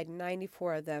identified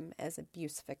 94 of them as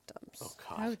abuse victims. Oh,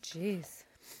 God. Oh, jeez.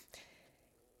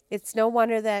 It's no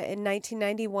wonder that in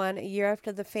 1991, a year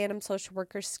after the Phantom Social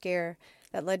Worker scare,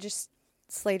 that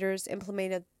legislators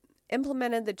implemented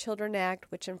implemented the Children Act,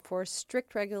 which enforced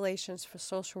strict regulations for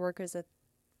social workers.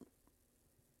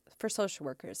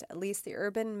 At least the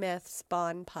urban myth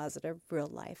spawned positive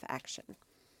real-life action.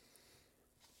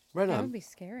 Right That on. would be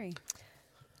scary.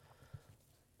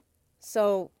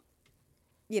 So,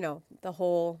 the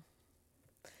whole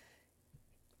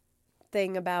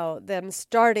thing about them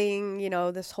starting,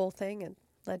 this whole thing, and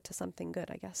led to something good,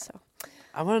 I guess. So,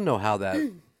 I want to know how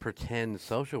that pretend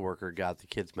social worker got the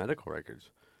kids' medical records.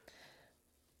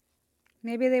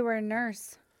 Maybe they were a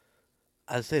nurse.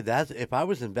 I'd say if I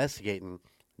was investigating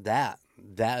that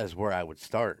is where I would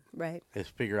start. right. Is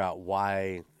figure out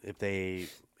why, if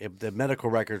the medical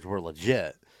records were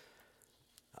legit,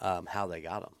 how they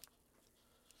got them.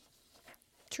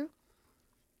 True.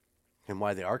 And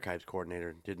why the archives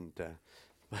coordinator didn't,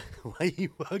 why he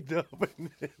bugged up and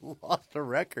lost a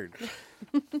record.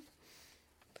 You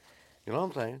know what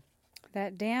I'm saying?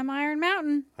 That damn Iron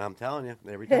Mountain. I'm telling you,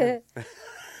 every time.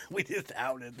 We just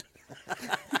outed.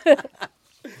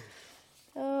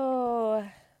 Oh.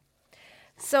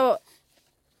 So,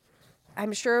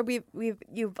 I'm sure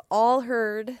you've all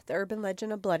heard the urban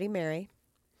legend of Bloody Mary.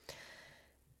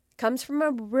 Comes from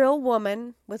a real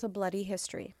woman with a bloody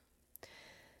history.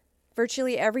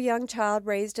 Virtually every young child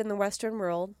raised in the Western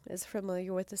world is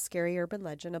familiar with the scary urban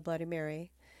legend of Bloody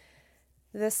Mary.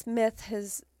 This myth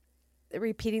has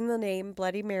repeating the name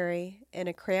Bloody Mary in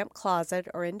a cramped closet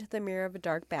or into the mirror of a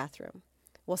dark bathroom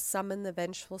will summon the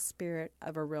vengeful spirit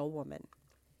of a real woman,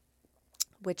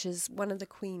 which is one of the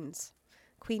queens,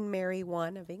 Queen Mary I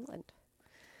of England.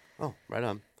 Oh, right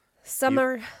on.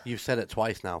 You've said it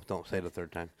twice now. Don't say it a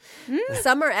third time.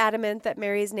 Some are adamant that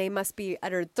Mary's name must be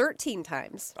uttered 13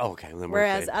 times, Oh, okay. Then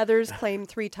whereas others claim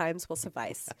 3 times will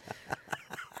suffice.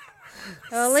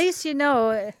 Well, at least you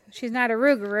know she's not a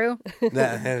rougarou.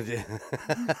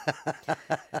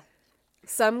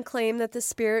 Some claim that the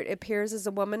spirit appears as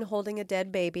a woman holding a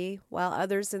dead baby, while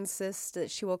others insist that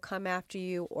she will come after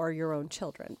you or your own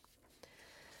children.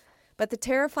 But the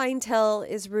terrifying tale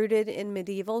is rooted in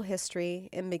medieval history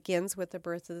and begins with the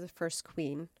birth of the first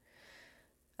queen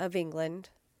of England,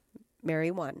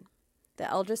 Mary I, the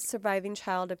eldest surviving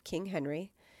child of King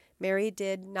Henry. Mary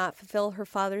did not fulfill her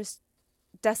father's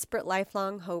desperate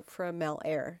lifelong hope for a male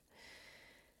heir.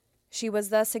 She was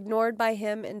thus ignored by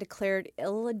him and declared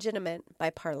illegitimate by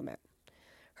Parliament.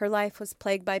 Her life was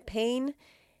plagued by pain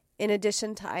in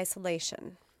addition to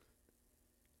isolation.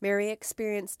 Mary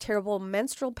experienced terrible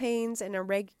menstrual pains and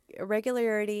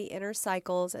irregularity in her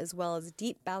cycles, as well as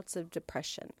deep bouts of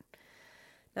depression.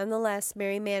 Nonetheless,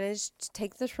 Mary managed to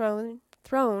take the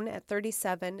throne at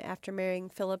 37 after marrying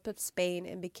Philip of Spain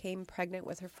and became pregnant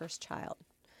with her first child.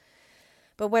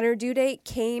 But when her due date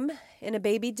came and a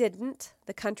baby didn't,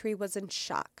 the country was in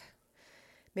shock.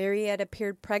 Mary had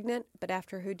appeared pregnant, but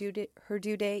after her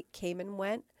due date came and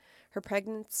went, her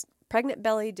pregnant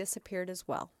belly disappeared as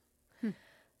well.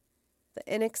 The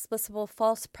inexplicable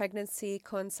false pregnancy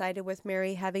coincided with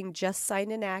Mary having just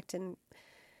signed an act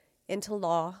into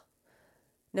law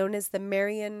known as the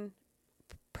Marian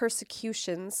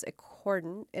persecutions,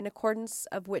 in accordance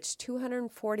of which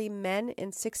 240 men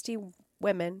and 60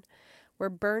 women were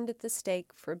burned at the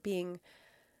stake for being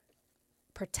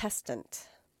Protestant.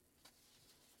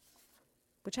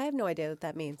 Which I have no idea what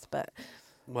that means, but...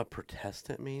 What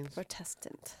Protestant means?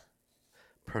 Protestant.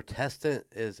 Protestant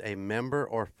is a member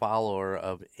or follower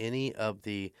of any of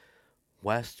the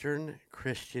Western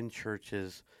Christian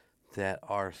churches that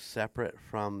are separate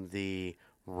from the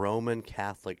Roman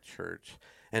Catholic Church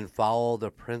and follow the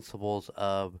principles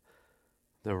of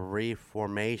the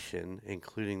Reformation,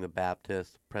 including the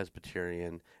Baptist,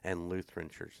 Presbyterian, and Lutheran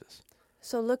churches.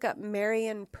 So look up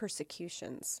Marian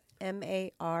persecutions.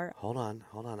 M-A-R... Hold on.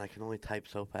 I can only type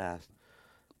so fast.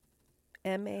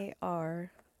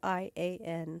 M-A-R-I-A-N.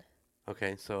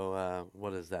 Okay, so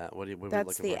what is that? What are we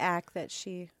That's looking the for? act that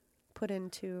she put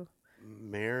into...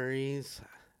 Mary's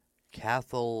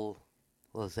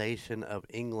Catholicization of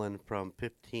England from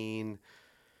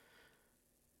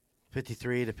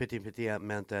 1553 to 1550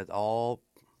 meant that all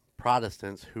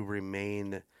Protestants who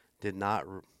remained did not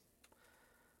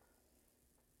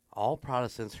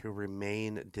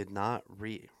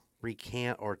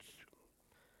recant or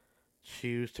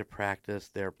choose to practice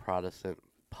their Protestant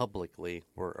publicly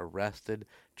were arrested,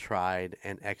 tried,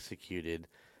 and executed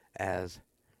as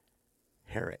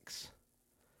heretics.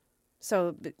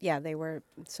 So, yeah, they were...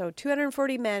 So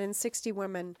 240 men and 60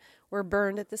 women were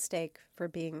burned at the stake for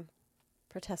being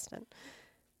Protestant,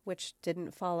 which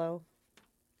didn't follow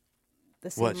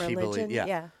the same What she religion. believed,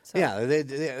 yeah. So, Yeah,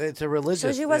 it's a religious...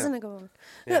 so she wasn't a good one.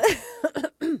 Yeah.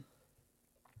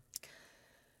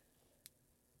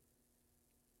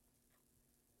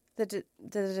 the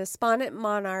despondent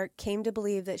monarch came to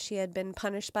believe that she had been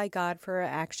punished by God for her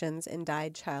actions and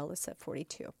died childless at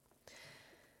 42.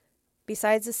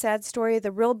 Besides the sad story of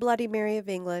the real Bloody Mary of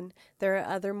England, there are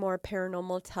other more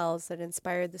paranormal tales that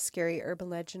inspired the scary urban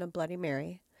legend of Bloody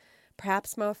Mary.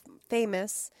 Perhaps most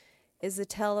famous is the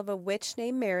tale of a witch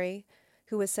named Mary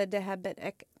who was said to have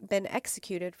been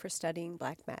executed for studying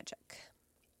black magic.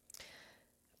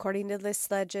 According to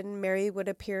this legend, Mary would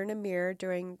appear in a mirror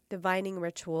during divining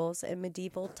rituals in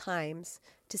medieval times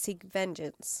to seek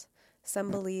vengeance. Some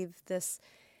believe this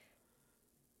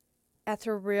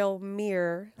ethereal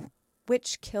mirror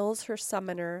witch kills her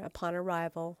summoner upon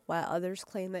arrival, while others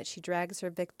claim that she drags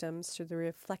her victims through the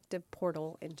reflective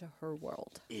portal into her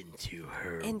world. Into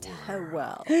her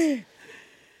world.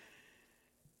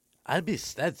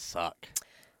 That'd suck.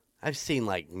 I've seen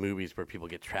like movies where people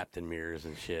get trapped in mirrors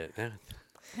and shit.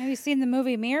 Have you seen the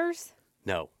movie Mirrors?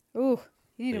 No. Ooh,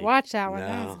 you need to watch that one.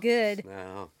 That's good.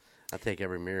 No. I'd take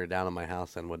every mirror down in my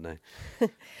house then, wouldn't I?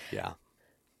 Yeah.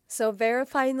 So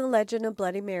verifying the legend of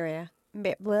Bloody Mary,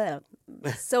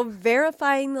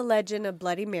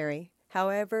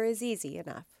 however, is easy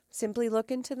enough. Simply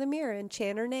look into the mirror and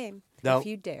chant her name if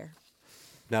you dare.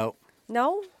 No.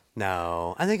 No?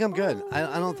 No. I think I'm good.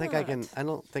 I don't think I can. I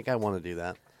don't think I want to do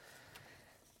that.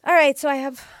 All right, so I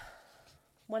have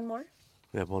one more.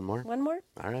 You have one more? One more?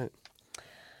 All right.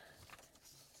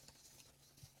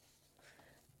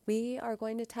 We are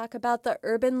going to talk about the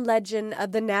urban legend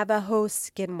of the Navajo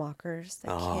skinwalkers that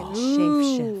can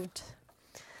shapeshift.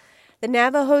 The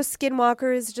Navajo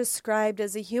skinwalker is described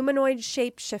as a humanoid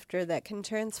shapeshifter that can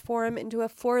transform into a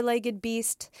four-legged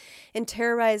beast and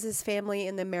terrorize his family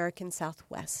in the American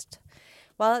Southwest.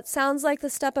 While it sounds like the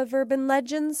stuff of urban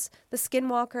legends, the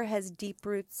skinwalker has deep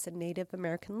roots in Native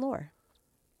American lore.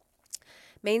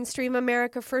 Mainstream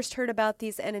America first heard about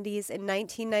these entities in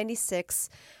 1996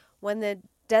 when the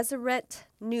Deseret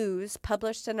News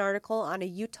published an article on a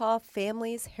Utah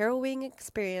family's harrowing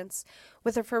experience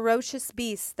with a ferocious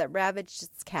beast that ravaged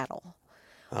its cattle.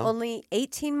 Oh. Only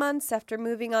 18 months after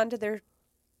moving onto their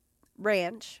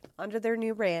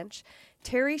new ranch,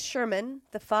 Terry Sherman,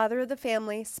 the father of the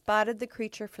family, spotted the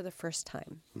creature for the first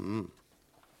time.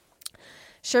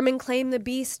 Sherman claimed the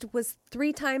beast was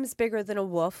 3 times bigger than a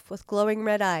wolf with glowing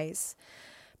red eyes.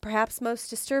 Perhaps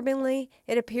most disturbingly,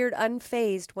 it appeared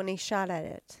unfazed when he shot at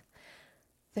it.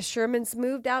 The Shermans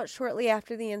moved out shortly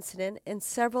after the incident, and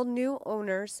several new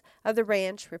owners of the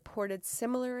ranch reported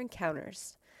similar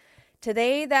encounters.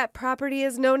 Today, that property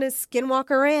is known as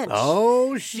Skinwalker Ranch.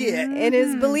 Oh, shit. And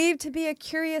is believed to be a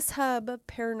curious hub of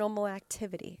paranormal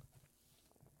activity.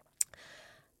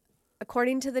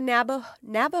 According to the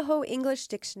Navajo English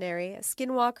Dictionary, a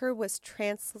skinwalker was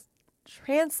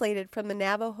translated from the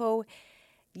Navajo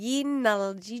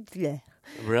Yinalajidle,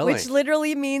 really? Which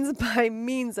literally means by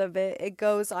means of it, it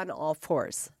goes on all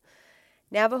fours.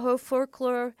 Navajo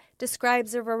folklore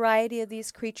describes a variety of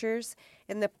these creatures,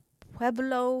 and the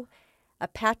Pueblo,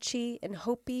 Apache, and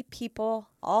Hopi people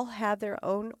all have their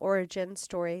own origin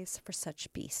stories for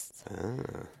such beasts.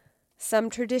 Some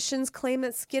traditions claim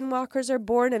that skinwalkers are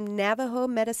born of Navajo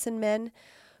medicine men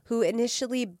who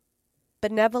initially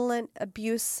benevolent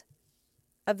abuse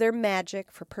of their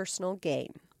magic for personal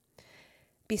gain.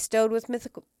 Bestowed with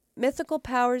mythical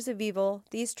powers of evil,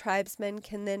 these tribesmen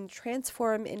can then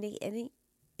transform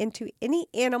into any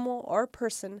animal or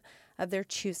person of their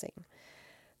choosing.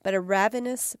 But a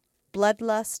ravenous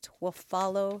bloodlust will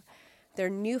follow their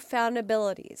newfound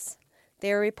abilities.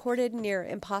 They are reported near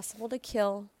impossible to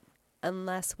kill,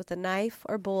 unless with a knife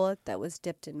or bullet that was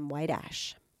dipped in white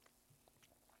ash.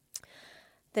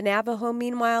 The Navajo,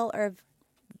 meanwhile, are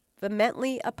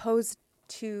vehemently opposed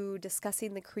to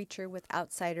discussing the creature with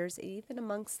outsiders, even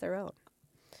amongst their own.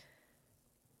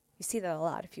 You see that a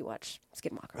lot if you watch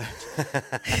Skinwalker.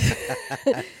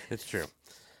 It's true.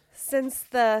 Since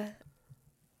the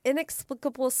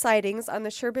inexplicable sightings on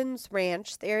the Sherman's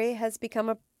ranch, the area has become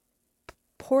a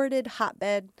purported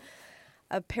hotbed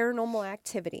of paranormal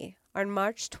activity. On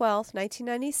March 12th,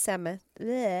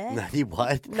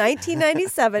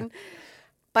 1997,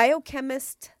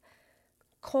 biochemist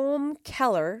Colm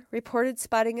Keller reported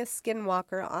spotting a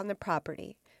skinwalker on the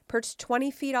property. Perched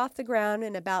 20 feet off the ground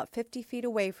and about 50 feet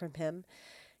away from him,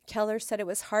 Keller said it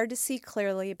was hard to see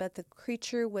clearly, but the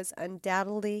creature was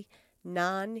undoubtedly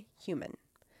non-human.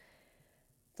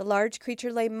 The large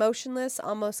creature lay motionless,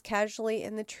 almost casually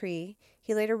in the tree.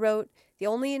 He later wrote, "The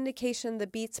only indication of the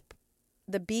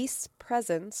beast's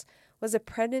presence was a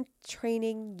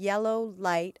penetrating yellow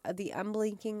light of the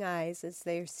unblinking eyes as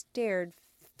they stared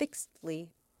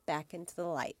fixedly back into the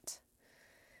light."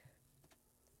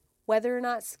 Whether or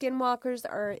not skinwalkers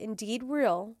are indeed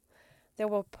real, there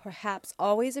will perhaps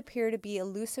always appear to be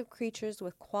elusive creatures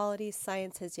with qualities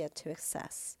science has yet to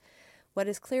assess. What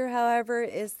is clear, however,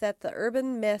 is that the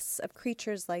urban myths of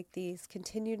creatures like these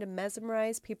continue to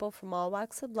mesmerize people from all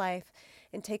walks of life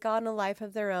and take on a life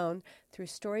of their own through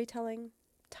storytelling,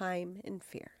 time, and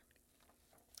fear.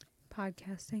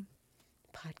 Podcasting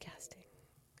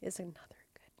is another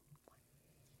good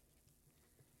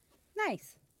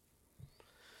Nice.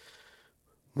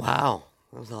 Wow.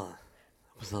 That was a lot.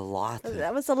 That was a lot.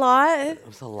 That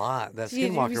was a lot. That You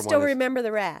Skinwalker still one is, remember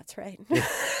the rats, right?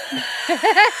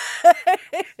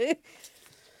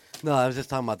 No, I was just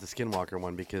talking about the Skinwalker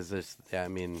one because there's, I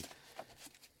mean,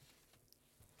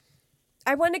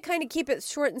 I wanted to kind of keep it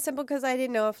short and simple because I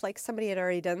didn't know if like somebody had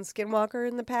already done Skinwalker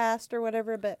in the past or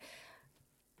whatever. But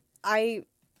after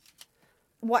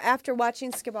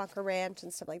watching Skinwalker Ranch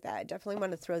and stuff like that, I definitely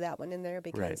want to throw that one in there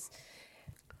because,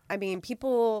 I mean,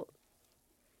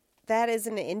 that is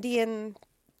an Indian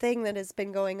thing that has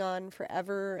been going on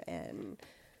forever, and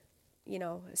you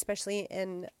know, especially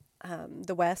in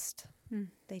the West,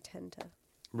 they tend to.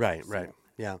 right,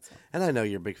 yeah. And I know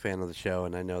you're a big fan of the show,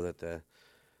 and I know that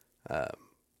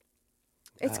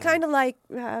It's kind of like,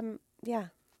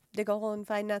 dig a hole and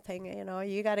find nothing. You know,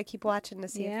 you got to keep watching to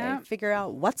see if they figure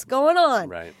out what's going on.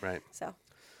 right. So,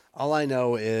 All I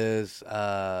know is,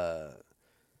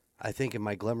 I think in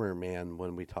my Glimmer Man,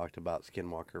 when we talked about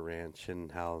Skinwalker Ranch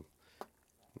and how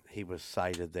he was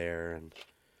sighted there, and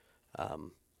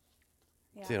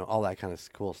you know, all that kind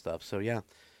of cool stuff. So yeah,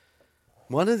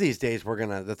 one of these days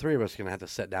the three of us are gonna have to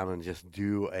sit down and just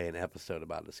do an episode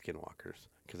about the Skinwalkers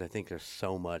because I think there's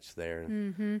so much there.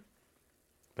 Mm-hmm.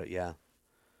 But yeah,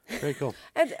 very cool.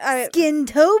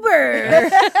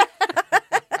 Skintober.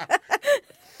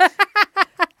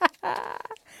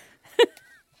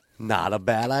 Not a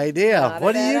bad idea.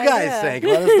 What do you guys think?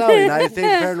 Let us know.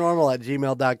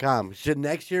 UnitedStatesParanormal@gmail.com. Should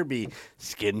next year be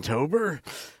Skintober?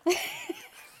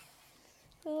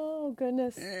 oh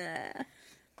goodness.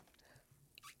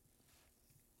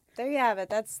 There you have it.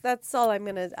 That's all I'm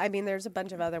gonna. I mean, there's a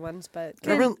bunch of other ones, but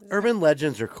Urban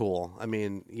legends are cool. I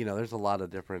mean, you know, there's a lot of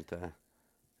different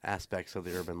aspects of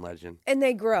the urban legend, and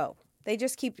they grow. They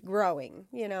just keep growing.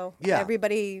 You know. Yeah.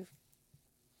 Everybody.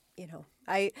 You know,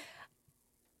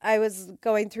 I was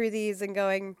going through these and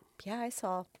going, yeah,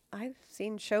 I've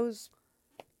seen shows,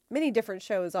 many different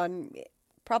shows on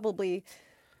probably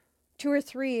 2 or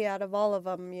 3 out of all of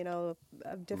them, you know,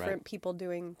 of different people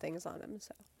doing things on them.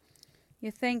 So, You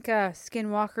think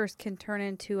skinwalkers can turn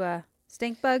into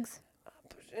stink bugs?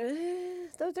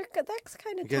 That's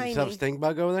kind you of get tiny. yourself a stink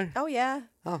bug over there? Oh, yeah.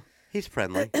 Oh, he's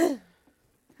friendly.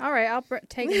 All right, I'll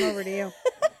take him over to you.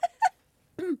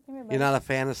 You're not a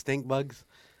fan of stink bugs?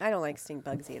 I don't like stink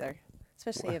bugs either,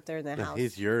 especially if they're in the No, house.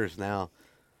 he's yours now.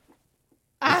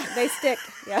 They stick.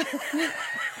 Yeah.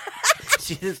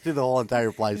 She just threw the whole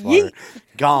entire fly swatter.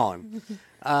 Gone.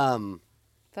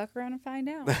 Fuck around and find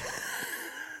out.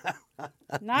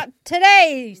 Not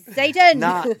today, Satan.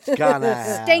 Not gonna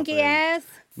happen. Stinky ass.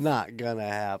 Not gonna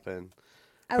happen.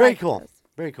 I Very like cool. those.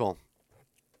 Very cool.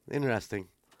 Interesting.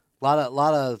 Lot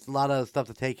of stuff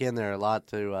to take in there. A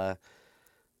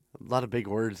lot of big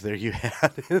words there you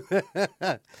had.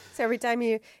 So every time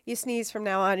you sneeze from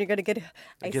now on, you're going to get an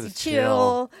icy Get a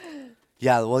chill.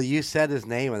 Yeah, well, you said his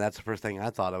name, and that's the first thing I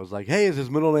thought. I was like, hey, is his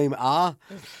middle name Ah?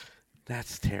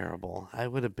 That's terrible. I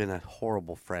would have been a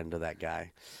horrible friend to that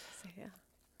guy. So, yeah.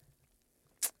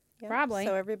 Probably.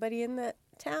 So everybody in that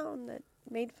town that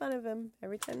made fun of him,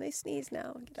 every time they sneeze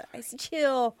now, get an icy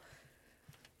chill.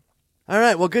 All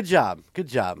right, well, good job. Good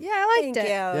job. Yeah, I liked Thank it. you.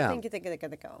 Yeah. Thank you. They're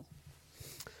going to go.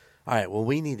 All right, well,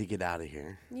 we need to get out of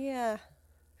here. Yeah.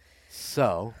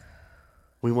 So,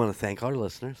 we want to thank our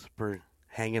listeners for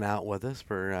hanging out with us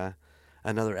for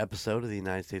another episode of the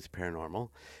United States Paranormal.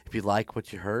 If you like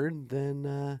what you heard,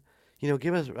 then,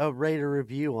 give us a rate or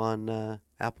review on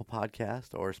Apple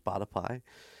Podcast or Spotify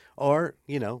or,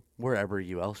 wherever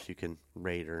else you can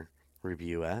rate or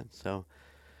review at. So,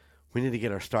 we need to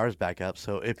get our stars back up.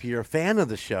 So, if you're a fan of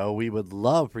the show, we would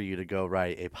love for you to go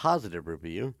write a positive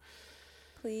review.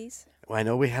 Please. Well, I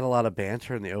know we had a lot of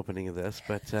banter in the opening of this,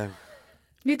 but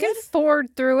You can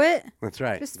forward through it. that's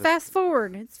right. Just fast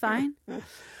forward. It's fine.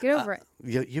 Get over it.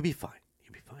 You'll be fine.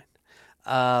 You'll be fine.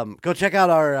 Go check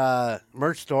out our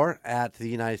merch store at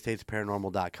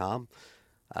theunitedstatesparanormal.com.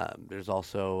 There's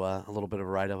also a little bit of a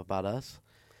write-up about us.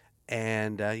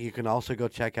 And you can also go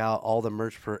check out all the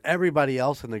merch for everybody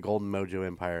else in the Golden Mojo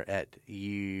Empire at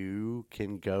you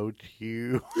can go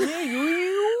to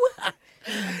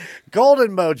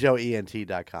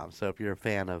goldenmojoent.com. So if you're a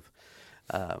fan of,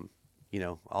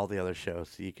 all the other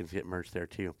shows, you can get merch there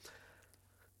too.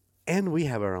 And we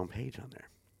have our own page on there.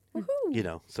 Woohoo. You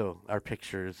know, so our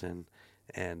pictures and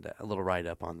a little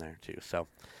write-up on there, too. So,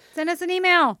 Send us an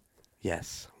email.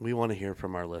 yes, we want to hear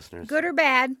from our listeners. Good or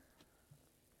bad.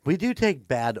 We do take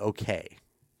bad okay.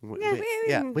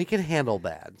 Yeah. We can handle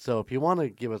bad. So if you want to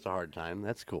give us a hard time,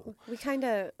 that's cool. We kind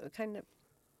of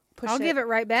push I'll give it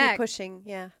right back. Keep pushing,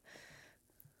 yeah.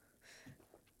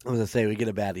 I was going to say, we get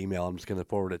a bad email, I'm just going to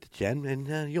forward it to Jen,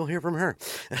 and you'll hear from her.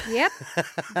 Yep.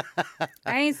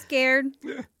 I ain't scared.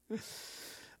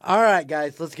 All right,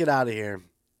 guys, let's get out of here.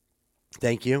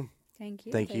 Thank you. Thank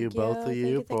you. Thank you, Thank both of you.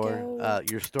 you, Thank for you.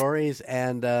 your stories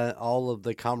and all of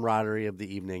the camaraderie of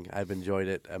the evening. I've enjoyed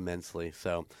it immensely.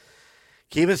 So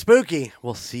keep it spooky.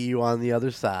 We'll see you on the other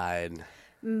side.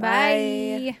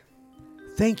 Bye.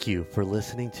 Thank you for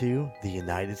listening to The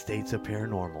United States of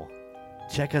Paranormal.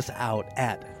 Check us out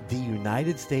at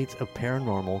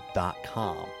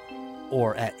theunitedstatesofparanormal.com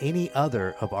or at any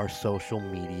other of our social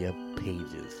media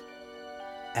pages.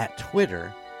 At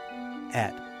Twitter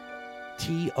at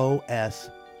TOSOPPOD,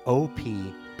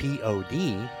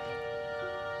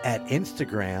 at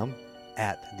Instagram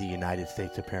at The United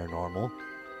States of Paranormal,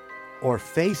 or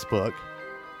Facebook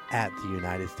at The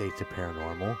United States of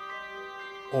Paranormal,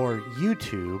 or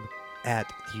YouTube at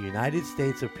The United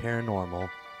States of Paranormal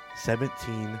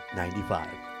 1795.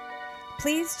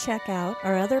 Please check out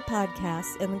our other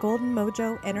podcasts in the Golden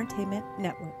Mojo Entertainment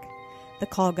Network. The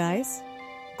Call Guys,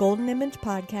 Golden Image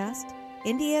Podcast,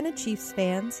 Indiana Chiefs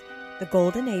Fans, The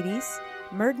Golden 80s,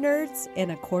 Murd Nerds,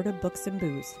 and A Quart of Books and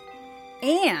Booze.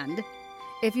 And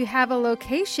if you have a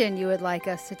location you would like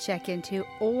us to check into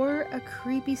or a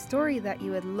creepy story that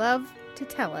you would love to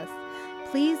tell us,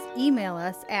 please email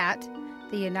us at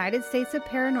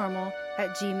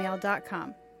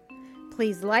theunitedstatesofparanormal@gmail.com.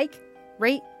 Please like,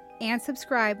 rate, and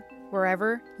subscribe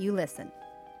wherever you listen.